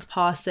my nan's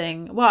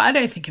passing. Well, I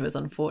don't think it was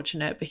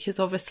unfortunate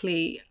because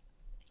obviously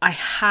I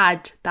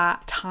had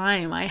that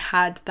time, I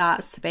had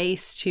that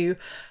space to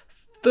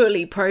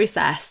fully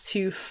process,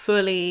 to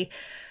fully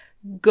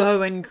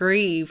go and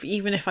grieve,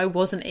 even if I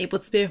wasn't able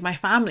to be with my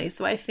family.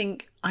 So I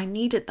think I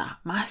needed that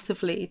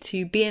massively,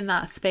 to be in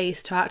that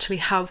space, to actually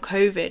have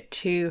COVID,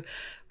 to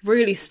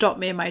really stop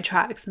me in my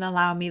tracks and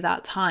allow me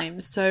that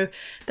time. So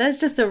there's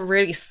just a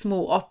really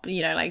small,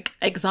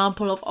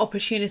 example of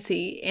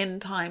opportunity in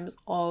times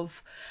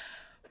of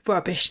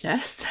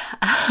rubbishness.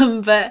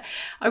 But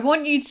I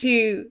want you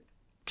to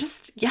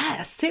just,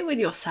 sit with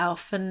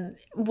yourself, and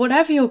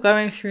whatever you're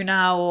going through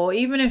now, or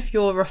even if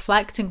you're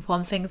reflecting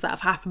upon things that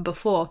have happened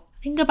before,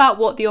 think about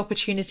what the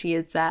opportunity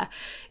is there.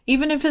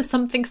 Even if it's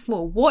something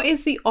small, what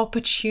is the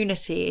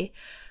opportunity?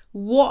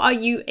 What are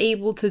you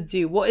able to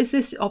do? What is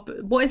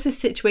this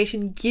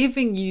situation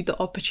giving you the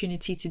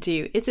opportunity to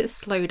do? Is it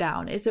slow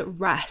down? Is it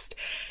rest?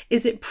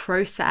 Is it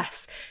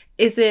process?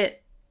 Is it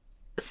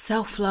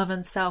self-love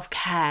and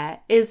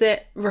self-care? Is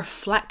it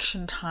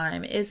reflection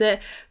time? Is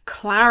it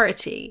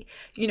clarity?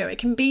 It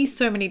can be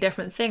so many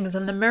different things.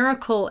 And the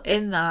miracle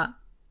in that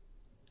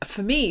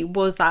for me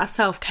was that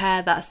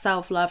self-care, that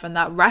self-love, and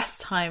that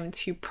rest time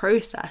to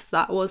process.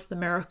 That was the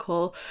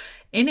miracle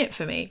in it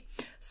for me.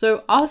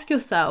 So ask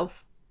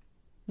yourself,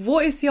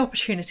 what is the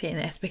opportunity in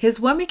this? Because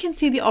when we can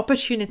see the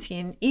opportunity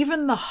in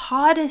even the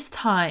hardest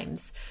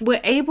times,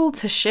 we're able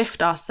to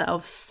shift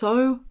ourselves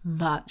so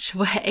much.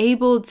 We're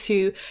able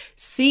to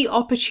see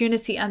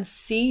opportunity and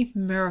see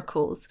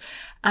miracles.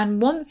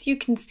 And once you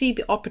can see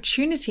the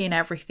opportunity in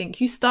everything,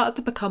 you start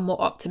to become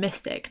more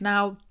optimistic.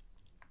 Now,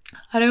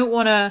 I don't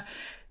want to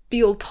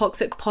be all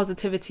toxic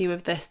positivity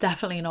with this,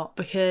 definitely not,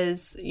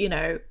 because,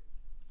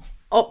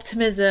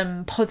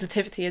 optimism,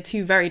 positivity are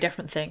two very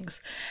different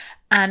things.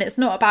 And it's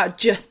not about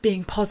just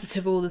being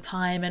positive all the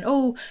time and,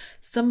 oh,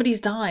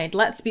 somebody's died,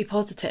 let's be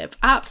positive.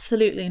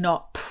 Absolutely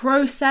not.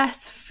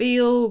 Process,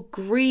 feel,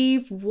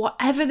 grieve,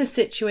 whatever the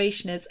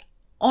situation is,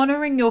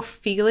 honoring your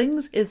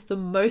feelings is the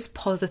most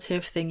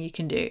positive thing you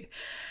can do.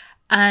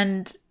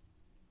 And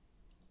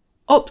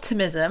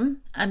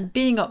optimism and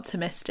being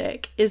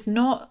optimistic is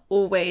not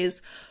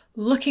always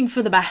looking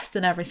for the best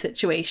in every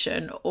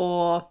situation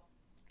or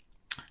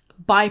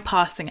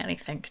bypassing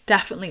anything.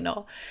 Definitely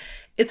not.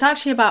 It's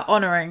actually about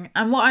honoring.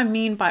 And what I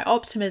mean by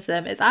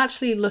optimism is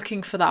actually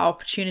looking for that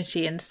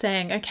opportunity and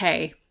saying,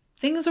 okay,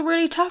 things are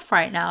really tough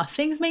right now.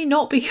 Things may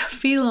not be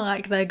feeling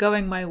like they're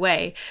going my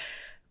way,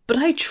 but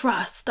I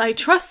trust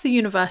the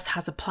universe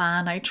has a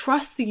plan. I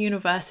trust the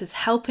universe is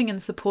helping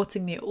and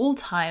supporting me at all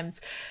times.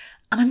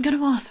 And I'm going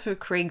to ask for a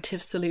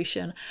creative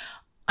solution.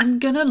 I'm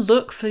going to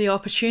look for the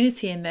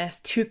opportunity in this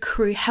to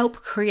help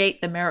create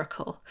the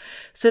miracle.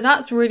 So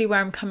that's really where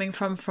I'm coming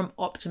from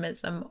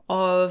optimism.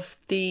 Of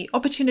the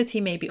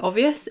opportunity may be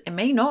obvious, it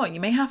may not.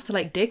 You may have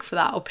to dig for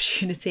that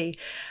opportunity.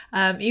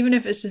 Even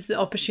if it's just the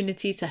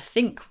opportunity to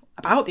think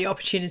about the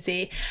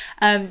opportunity.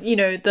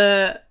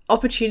 The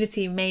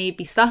opportunity may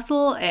be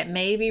subtle, it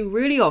may be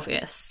really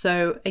obvious.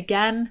 So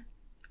again,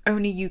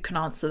 only you can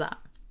answer that.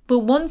 But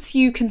once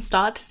you can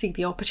start to see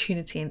the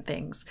opportunity in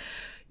things,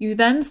 you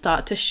then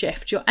start to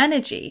shift your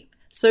energy.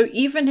 So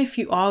even if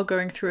you are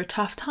going through a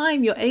tough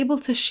time, you're able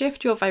to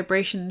shift your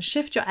vibration and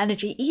shift your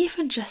energy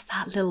even just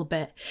that little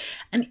bit.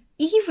 And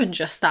even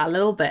just that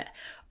little bit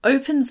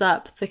opens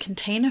up the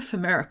container for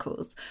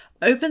miracles,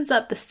 opens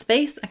up the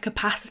space and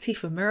capacity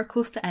for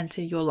miracles to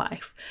enter your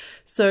life.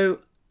 So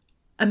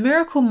a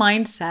miracle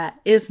mindset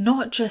is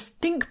not just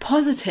think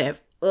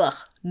positive. Ugh,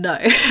 no.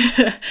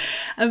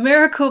 A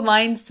miracle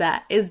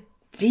mindset is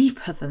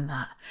deeper than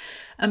that.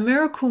 A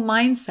miracle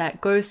mindset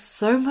goes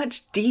so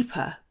much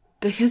deeper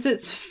because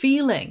it's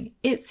feeling,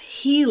 it's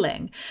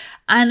healing.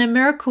 And a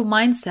miracle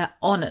mindset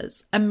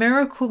honors. A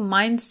miracle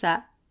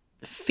mindset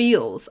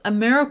feels. A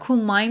miracle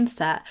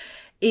mindset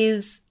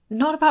is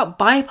not about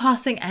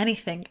bypassing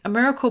anything. A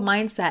miracle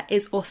mindset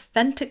is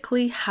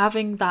authentically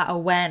having that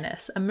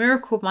awareness. A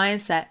miracle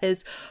mindset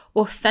is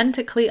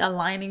authentically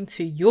aligning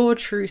to your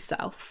true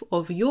self,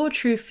 of your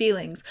true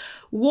feelings,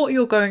 what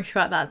you're going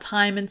through at that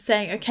time, and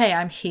saying, okay,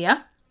 I'm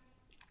here.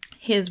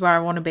 Here's where I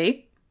want to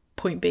be.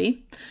 Point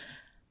B.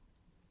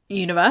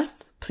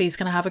 Universe, please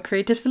can I have a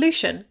creative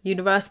solution?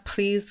 Universe,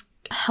 please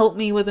help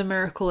me with a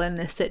miracle in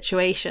this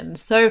situation.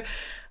 So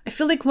I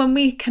feel like when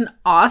we can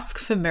ask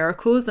for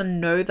miracles and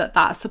know that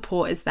that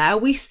support is there,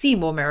 we see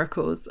more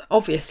miracles.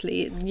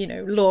 Obviously,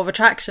 law of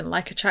attraction,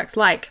 like attracts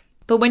like.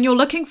 But when you're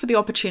looking for the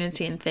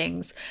opportunity in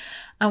things,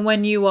 and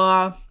when you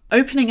are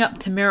opening up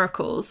to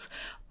miracles,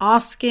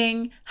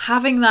 asking,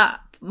 having that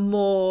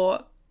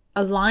more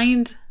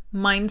aligned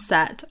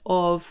mindset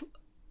of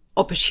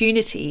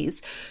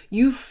opportunities,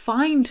 you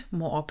find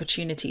more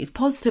opportunities,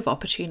 positive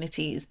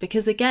opportunities,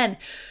 because again,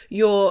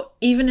 you're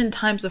even in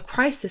times of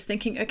crisis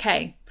thinking,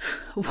 okay,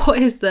 what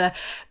is the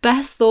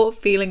best thought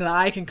feeling that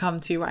I can come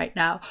to right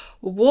now?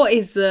 What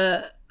is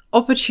the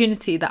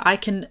opportunity that I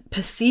can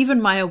perceive in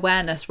my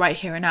awareness right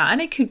here and now?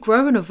 And it could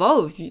grow and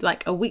evolve.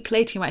 Like a week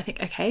later, you might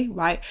think, okay,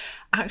 right,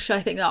 actually,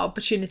 I think that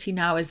opportunity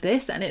now is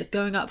this, and it's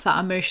going up that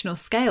emotional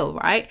scale,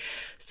 right?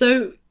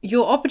 So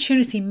your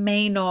opportunity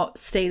may not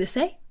stay the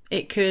same.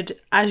 It could,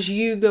 as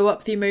you go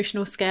up the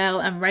emotional scale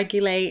and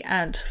regulate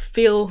and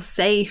feel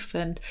safe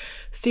and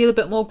feel a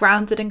bit more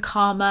grounded and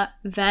calmer,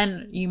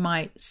 then you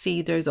might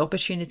see those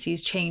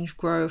opportunities change,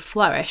 grow,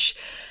 flourish.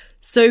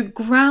 So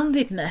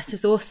groundedness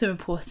is also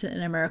important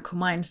in a miracle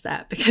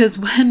mindset, because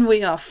when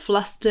we are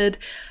flustered,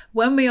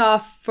 when we are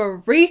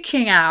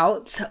freaking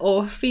out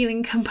or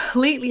feeling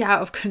completely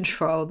out of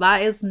control,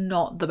 that is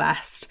not the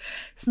best.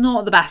 It's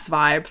not the best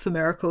vibe for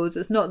miracles.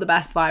 It's not the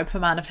best vibe for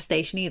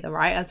manifestation either,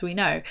 right? As we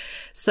know.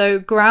 So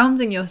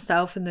grounding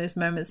yourself in those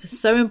moments is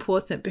so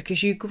important,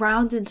 because you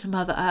ground into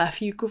Mother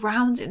Earth, you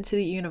ground into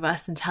the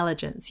universe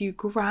intelligence, you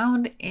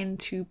ground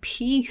into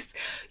peace,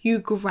 you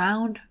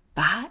ground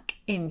back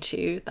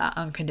into that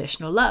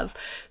unconditional love.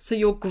 So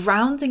you're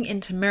grounding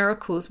into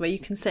miracles where you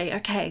can say,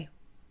 okay,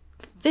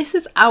 this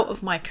is out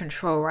of my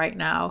control right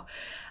now,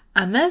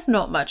 and there's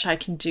not much I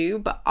can do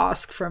but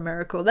ask for a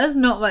miracle. There's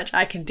not much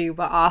I can do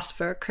but ask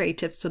for a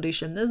creative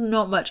solution. There's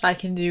not much I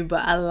can do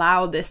but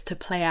allow this to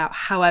play out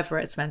however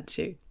it's meant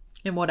to,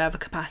 in whatever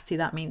capacity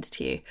that means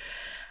to you.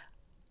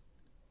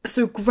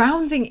 So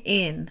grounding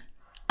in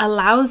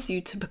allows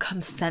you to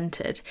become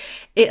centered.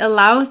 It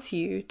allows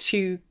you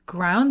to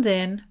ground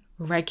in,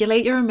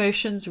 regulate your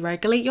emotions,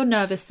 regulate your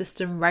nervous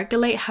system,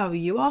 regulate how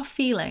you are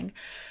feeling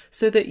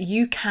so that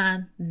you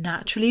can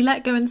naturally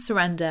let go and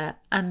surrender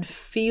and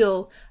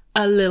feel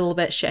a little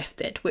bit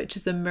shifted, which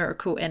is a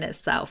miracle in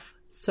itself.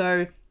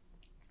 So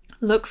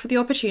look for the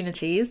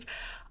opportunities,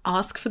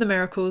 ask for the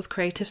miracles,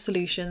 creative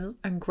solutions,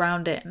 and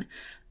ground in.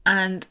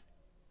 And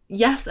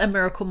yes, a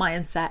miracle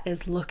mindset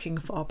is looking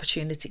for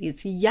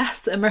opportunities.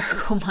 Yes, a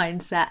miracle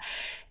mindset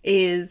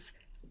is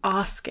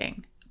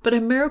asking, but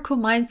a miracle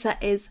mindset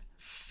is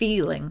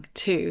feeling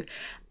too.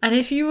 And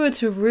if you were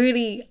to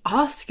really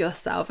ask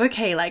yourself,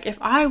 okay, like if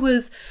I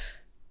was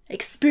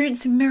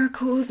experiencing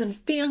miracles and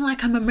feeling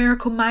like I'm a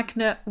miracle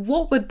magnet,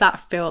 what would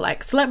that feel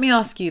like? So let me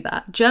ask you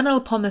that. Journal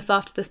upon this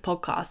after this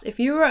podcast. If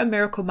you were a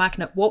miracle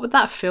magnet, what would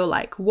that feel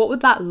like? What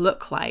would that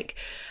look like?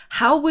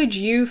 How would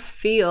you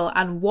feel,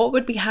 and what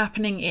would be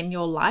happening in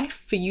your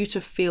life for you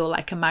to feel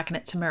like a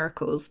magnet to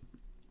miracles?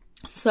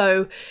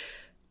 So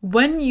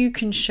when you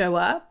can show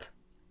up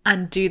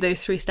and do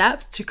those 3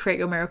 steps to create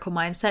your miracle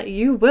mindset,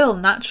 you will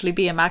naturally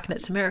be a magnet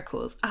to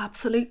miracles.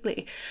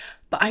 Absolutely.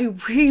 But I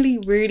really,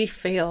 really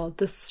feel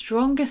the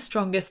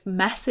strongest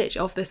message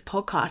of this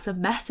podcast, a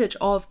message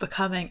of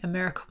becoming a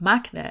miracle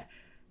magnet,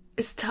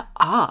 is to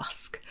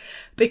ask.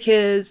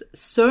 Because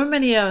so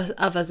many of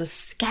us are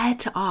scared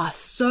to ask.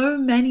 So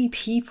many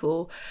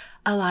people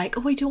are like,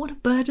 oh, I don't want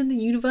to burden the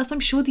universe. I'm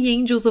sure the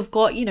angels have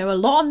got, a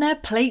lot on their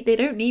plate. They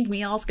don't need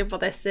me asking for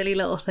this silly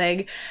little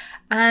thing.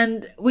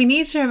 And we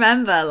need to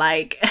remember,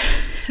 like,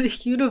 the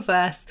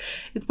universe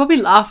is probably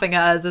laughing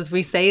at us as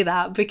we say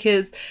that,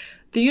 because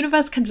the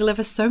universe can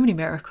deliver so many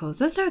miracles.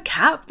 There's no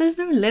cap. There's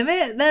no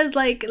limit. There's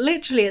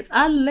literally, it's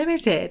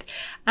unlimited.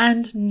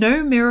 And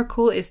no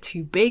miracle is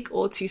too big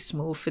or too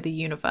small for the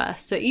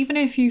universe. So even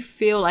if you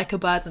feel like a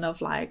burden of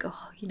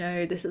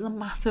this is a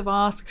massive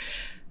ask,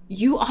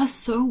 you are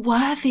so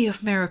worthy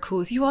of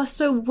miracles. You are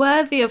so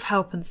worthy of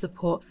help and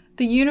support.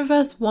 The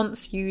universe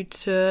wants you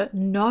to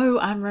know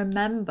and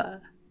remember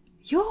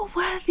you're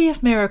worthy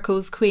of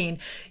miracles, Queen.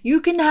 You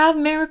can have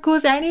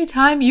miracles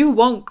anytime you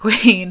want,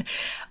 Queen.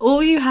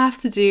 All you have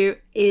to do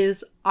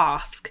is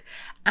ask.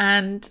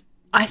 And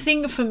I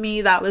think for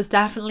me, that was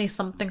definitely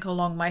something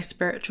along my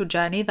spiritual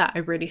journey that I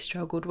really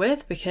struggled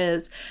with,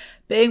 because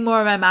being more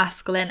of my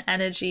masculine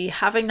energy,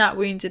 having that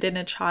wounded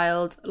inner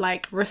child,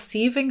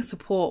 receiving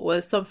support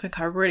was something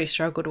I really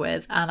struggled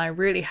with, and I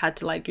really had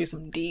to do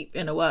some deep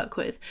inner work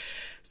with.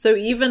 So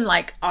even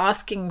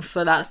asking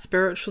for that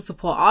spiritual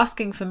support,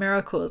 asking for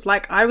miracles,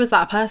 I was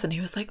that person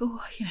who was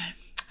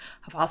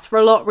I've asked for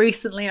a lot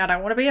recently. I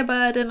don't want to be a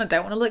burden. I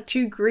don't want to look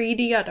too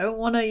greedy. I don't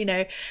want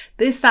to,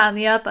 this, that, and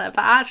the other.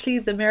 But actually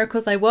the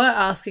miracles I were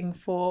asking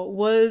for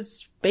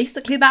was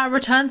basically that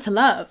return to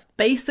love,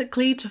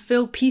 basically to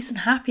feel peace and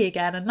happy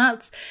again. And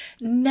that's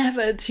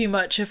never too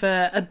much of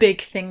a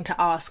big thing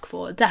to ask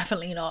for.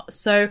 Definitely not.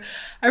 So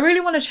I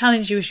really want to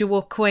challenge you as you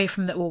walk away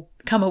from that, or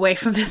come away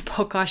from this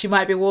podcast. You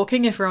might be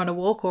walking if you're on a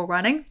walk or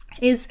running,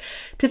 is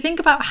to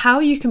think about how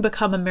you can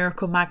become a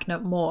miracle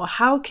magnet more.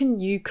 How can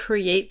you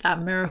create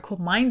that miracle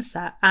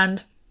mindset?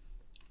 And,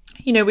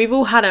 we've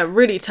all had a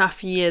really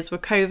tough years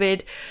with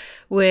COVID,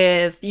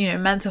 with,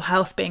 mental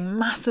health being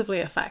massively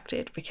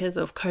affected because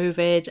of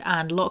COVID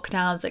and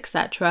lockdowns,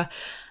 etc.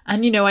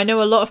 And, I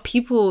know a lot of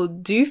people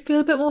do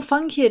feel a bit more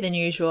funkier than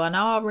usual and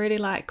are really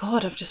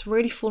God, I've just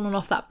really fallen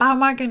off that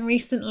bandwagon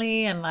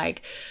recently. And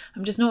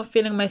I'm just not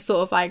feeling my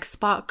sort of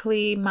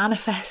sparkly,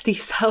 manifesty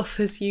self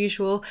as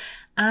usual.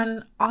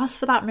 And ask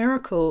for that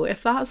miracle.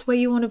 If that's where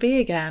you want to be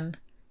again,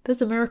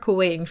 there's a miracle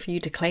waiting for you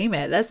to claim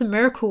it. There's a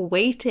miracle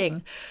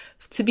waiting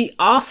to be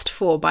asked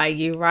for by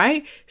you,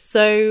 right?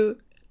 So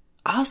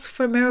ask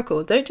for a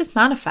miracle. Don't just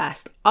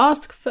manifest.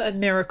 Ask for a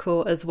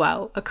miracle as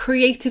well. A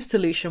creative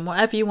solution,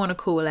 whatever you want to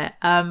call it,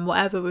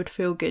 whatever would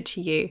feel good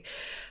to you.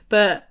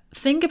 But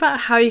think about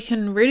how you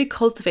can really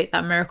cultivate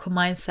that miracle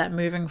mindset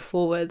moving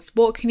forwards.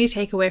 What can you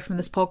take away from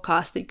this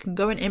podcast that you can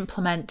go and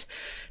implement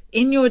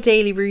in your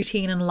daily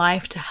routine and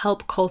life to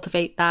help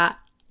cultivate that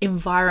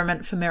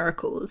environment for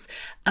miracles?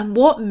 And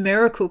what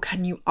miracle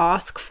can you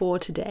ask for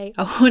today?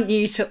 I want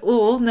you to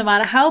all, no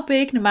matter how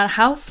big, no matter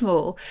how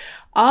small,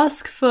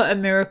 ask for a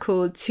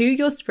miracle to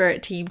your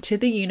spirit team, to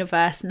the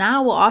universe,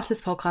 now or after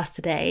this podcast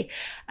today,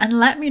 and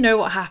let me know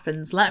what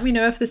happens. Let me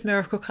know if this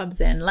miracle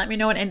comes in. Let me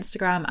know on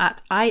Instagram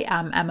at I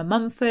am Emma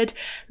Mumford.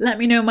 Let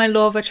me know my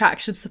Law of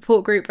Attraction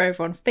support group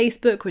over on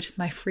Facebook, which is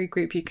my free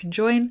group you can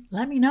join.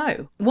 Let me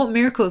know what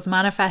miracles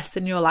manifest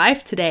in your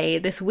life today,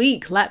 this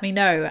week. Let me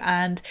know.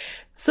 And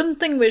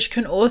something which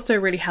can also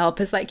really help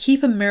is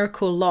keep a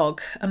miracle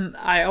log.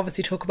 I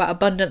obviously talk about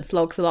abundance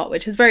logs a lot,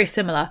 which is very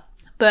similar,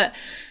 but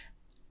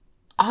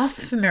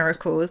ask for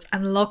miracles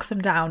and log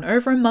them down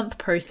over a month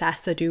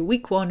process. So do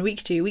week 1,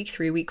 week 2, week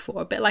 3, week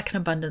 4, a bit like an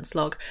abundance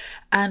log,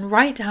 and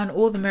write down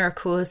all the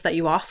miracles that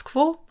you ask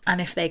for,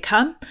 and if they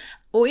come,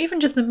 or even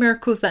just the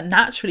miracles that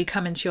naturally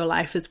come into your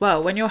life as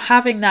well. When you're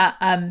having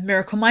that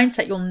miracle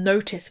mindset, you'll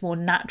notice more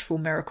natural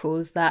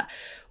miracles that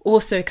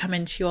also come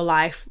into your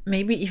life,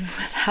 maybe even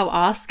without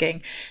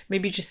asking.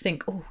 Maybe just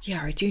think, oh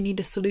yeah, I do need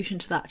a solution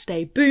to that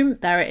today. Boom,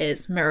 there it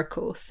is,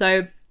 miracle.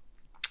 So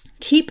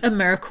keep a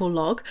miracle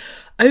log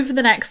over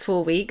the next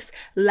 4 weeks.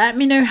 Let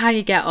me know how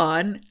you get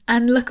on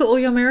and look at all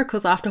your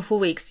miracles after 4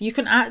 weeks. You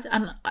can add,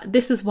 and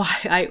this is why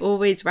I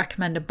always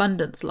recommend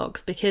abundance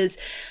logs, because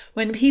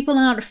when people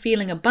aren't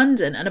feeling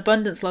abundant, an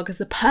abundance log is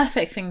the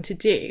perfect thing to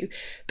do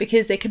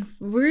because they can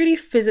really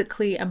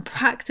physically and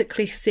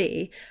practically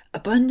see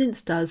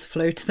abundance does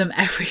flow to them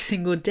every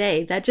single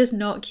day. They're just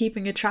not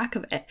keeping a track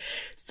of it.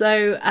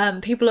 So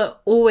people are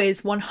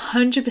always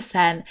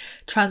 100%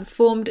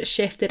 transformed,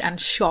 shifted, and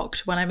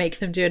shocked when I make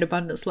them do an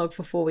abundance log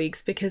for 4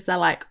 weeks, because they're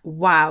like,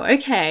 wow,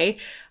 okay,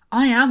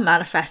 I am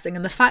manifesting.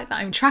 And the fact that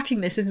I'm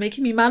tracking this is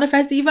making me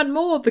manifest even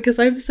more because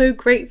I'm so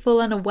grateful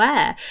and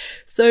aware.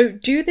 So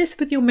do this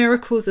with your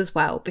miracles as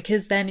well,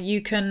 because then you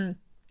can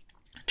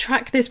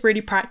track this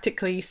really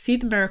practically, see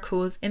the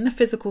miracles in the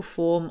physical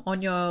form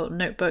on your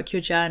notebook,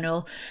 your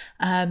journal,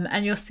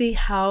 and you'll see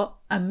how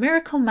a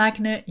miracle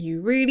magnet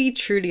you really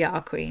truly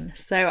are, Queen.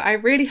 So I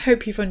really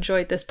hope you've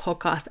enjoyed this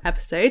podcast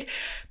episode.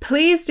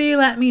 Please do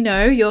let me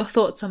know your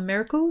thoughts on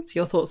miracles,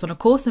 your thoughts on A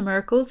Course in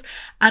Miracles,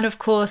 and of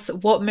course,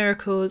 what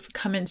miracles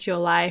come into your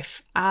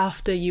life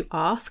after you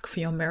ask for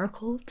your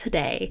miracle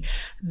today.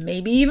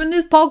 Maybe even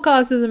this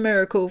podcast is a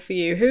miracle for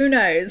you, who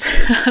knows?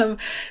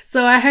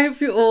 So I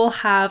hope you all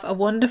have a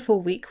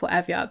wonderful week,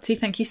 whatever you're up to.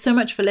 Thank you so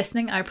much for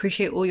listening. I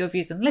appreciate all your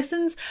views and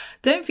listens.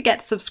 Don't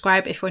forget to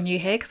subscribe if you're new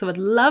here, because I would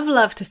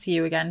love to see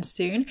you again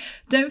soon.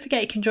 Don't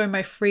forget you can join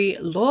my free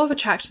Law of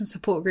Attraction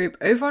support group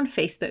over on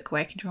Facebook,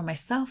 where you can join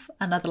myself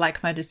and other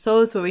like-minded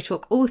souls, where we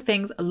talk all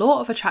things Law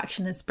of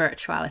Attraction and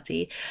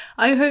spirituality.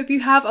 I hope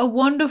you have a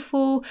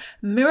wonderful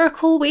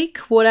miracle week,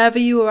 whatever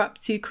you are up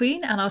to,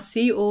 Queen, and I'll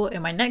see you all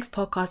in my next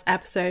podcast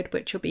episode,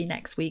 which will be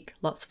next week.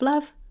 Lots of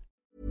love.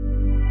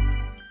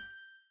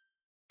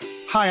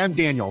 Hi, I'm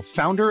Daniel,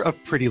 founder of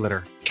Pretty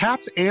Litter.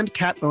 Cats and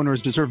cat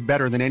owners deserve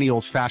better than any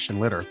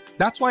old-fashioned litter.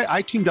 That's why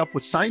I teamed up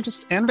with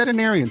scientists and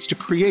veterinarians to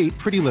create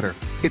Pretty Litter.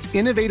 Its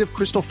innovative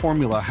crystal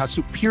formula has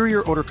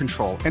superior odor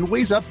control and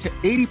weighs up to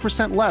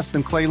 80% less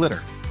than clay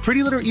litter.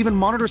 Pretty Litter even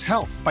monitors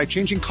health by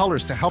changing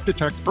colors to help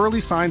detect early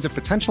signs of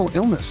potential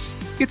illness.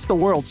 It's the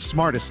world's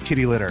smartest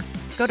kitty litter.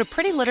 Go to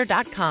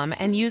prettylitter.com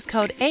and use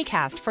code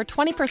ACAST for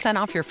 20%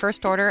 off your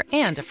first order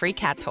and a free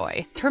cat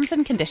toy. Terms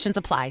and conditions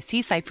apply.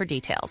 See site for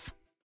details.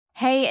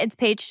 Hey, it's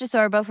Paige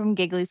DeSorbo from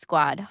Giggly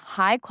Squad.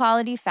 High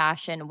quality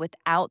fashion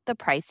without the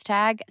price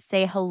tag.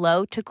 Say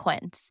hello to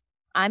Quince.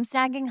 I'm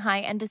snagging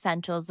high-end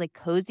essentials like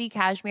cozy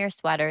cashmere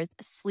sweaters,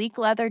 sleek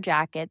leather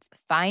jackets,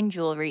 fine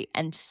jewelry,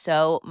 and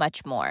so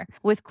much more.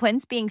 With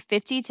Quince being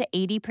 50 to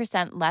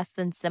 80% less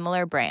than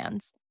similar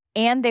brands.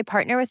 And they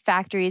partner with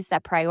factories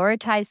that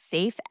prioritize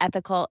safe,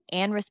 ethical,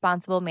 and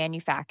responsible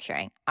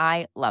manufacturing.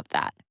 I love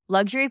that.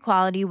 Luxury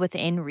quality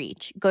within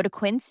reach. Go to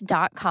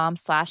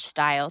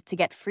quince.com/style to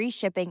get free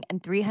shipping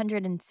and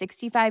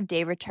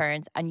 365-day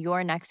returns on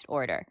your next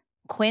order.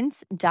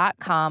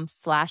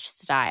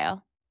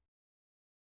 Quince.com/style.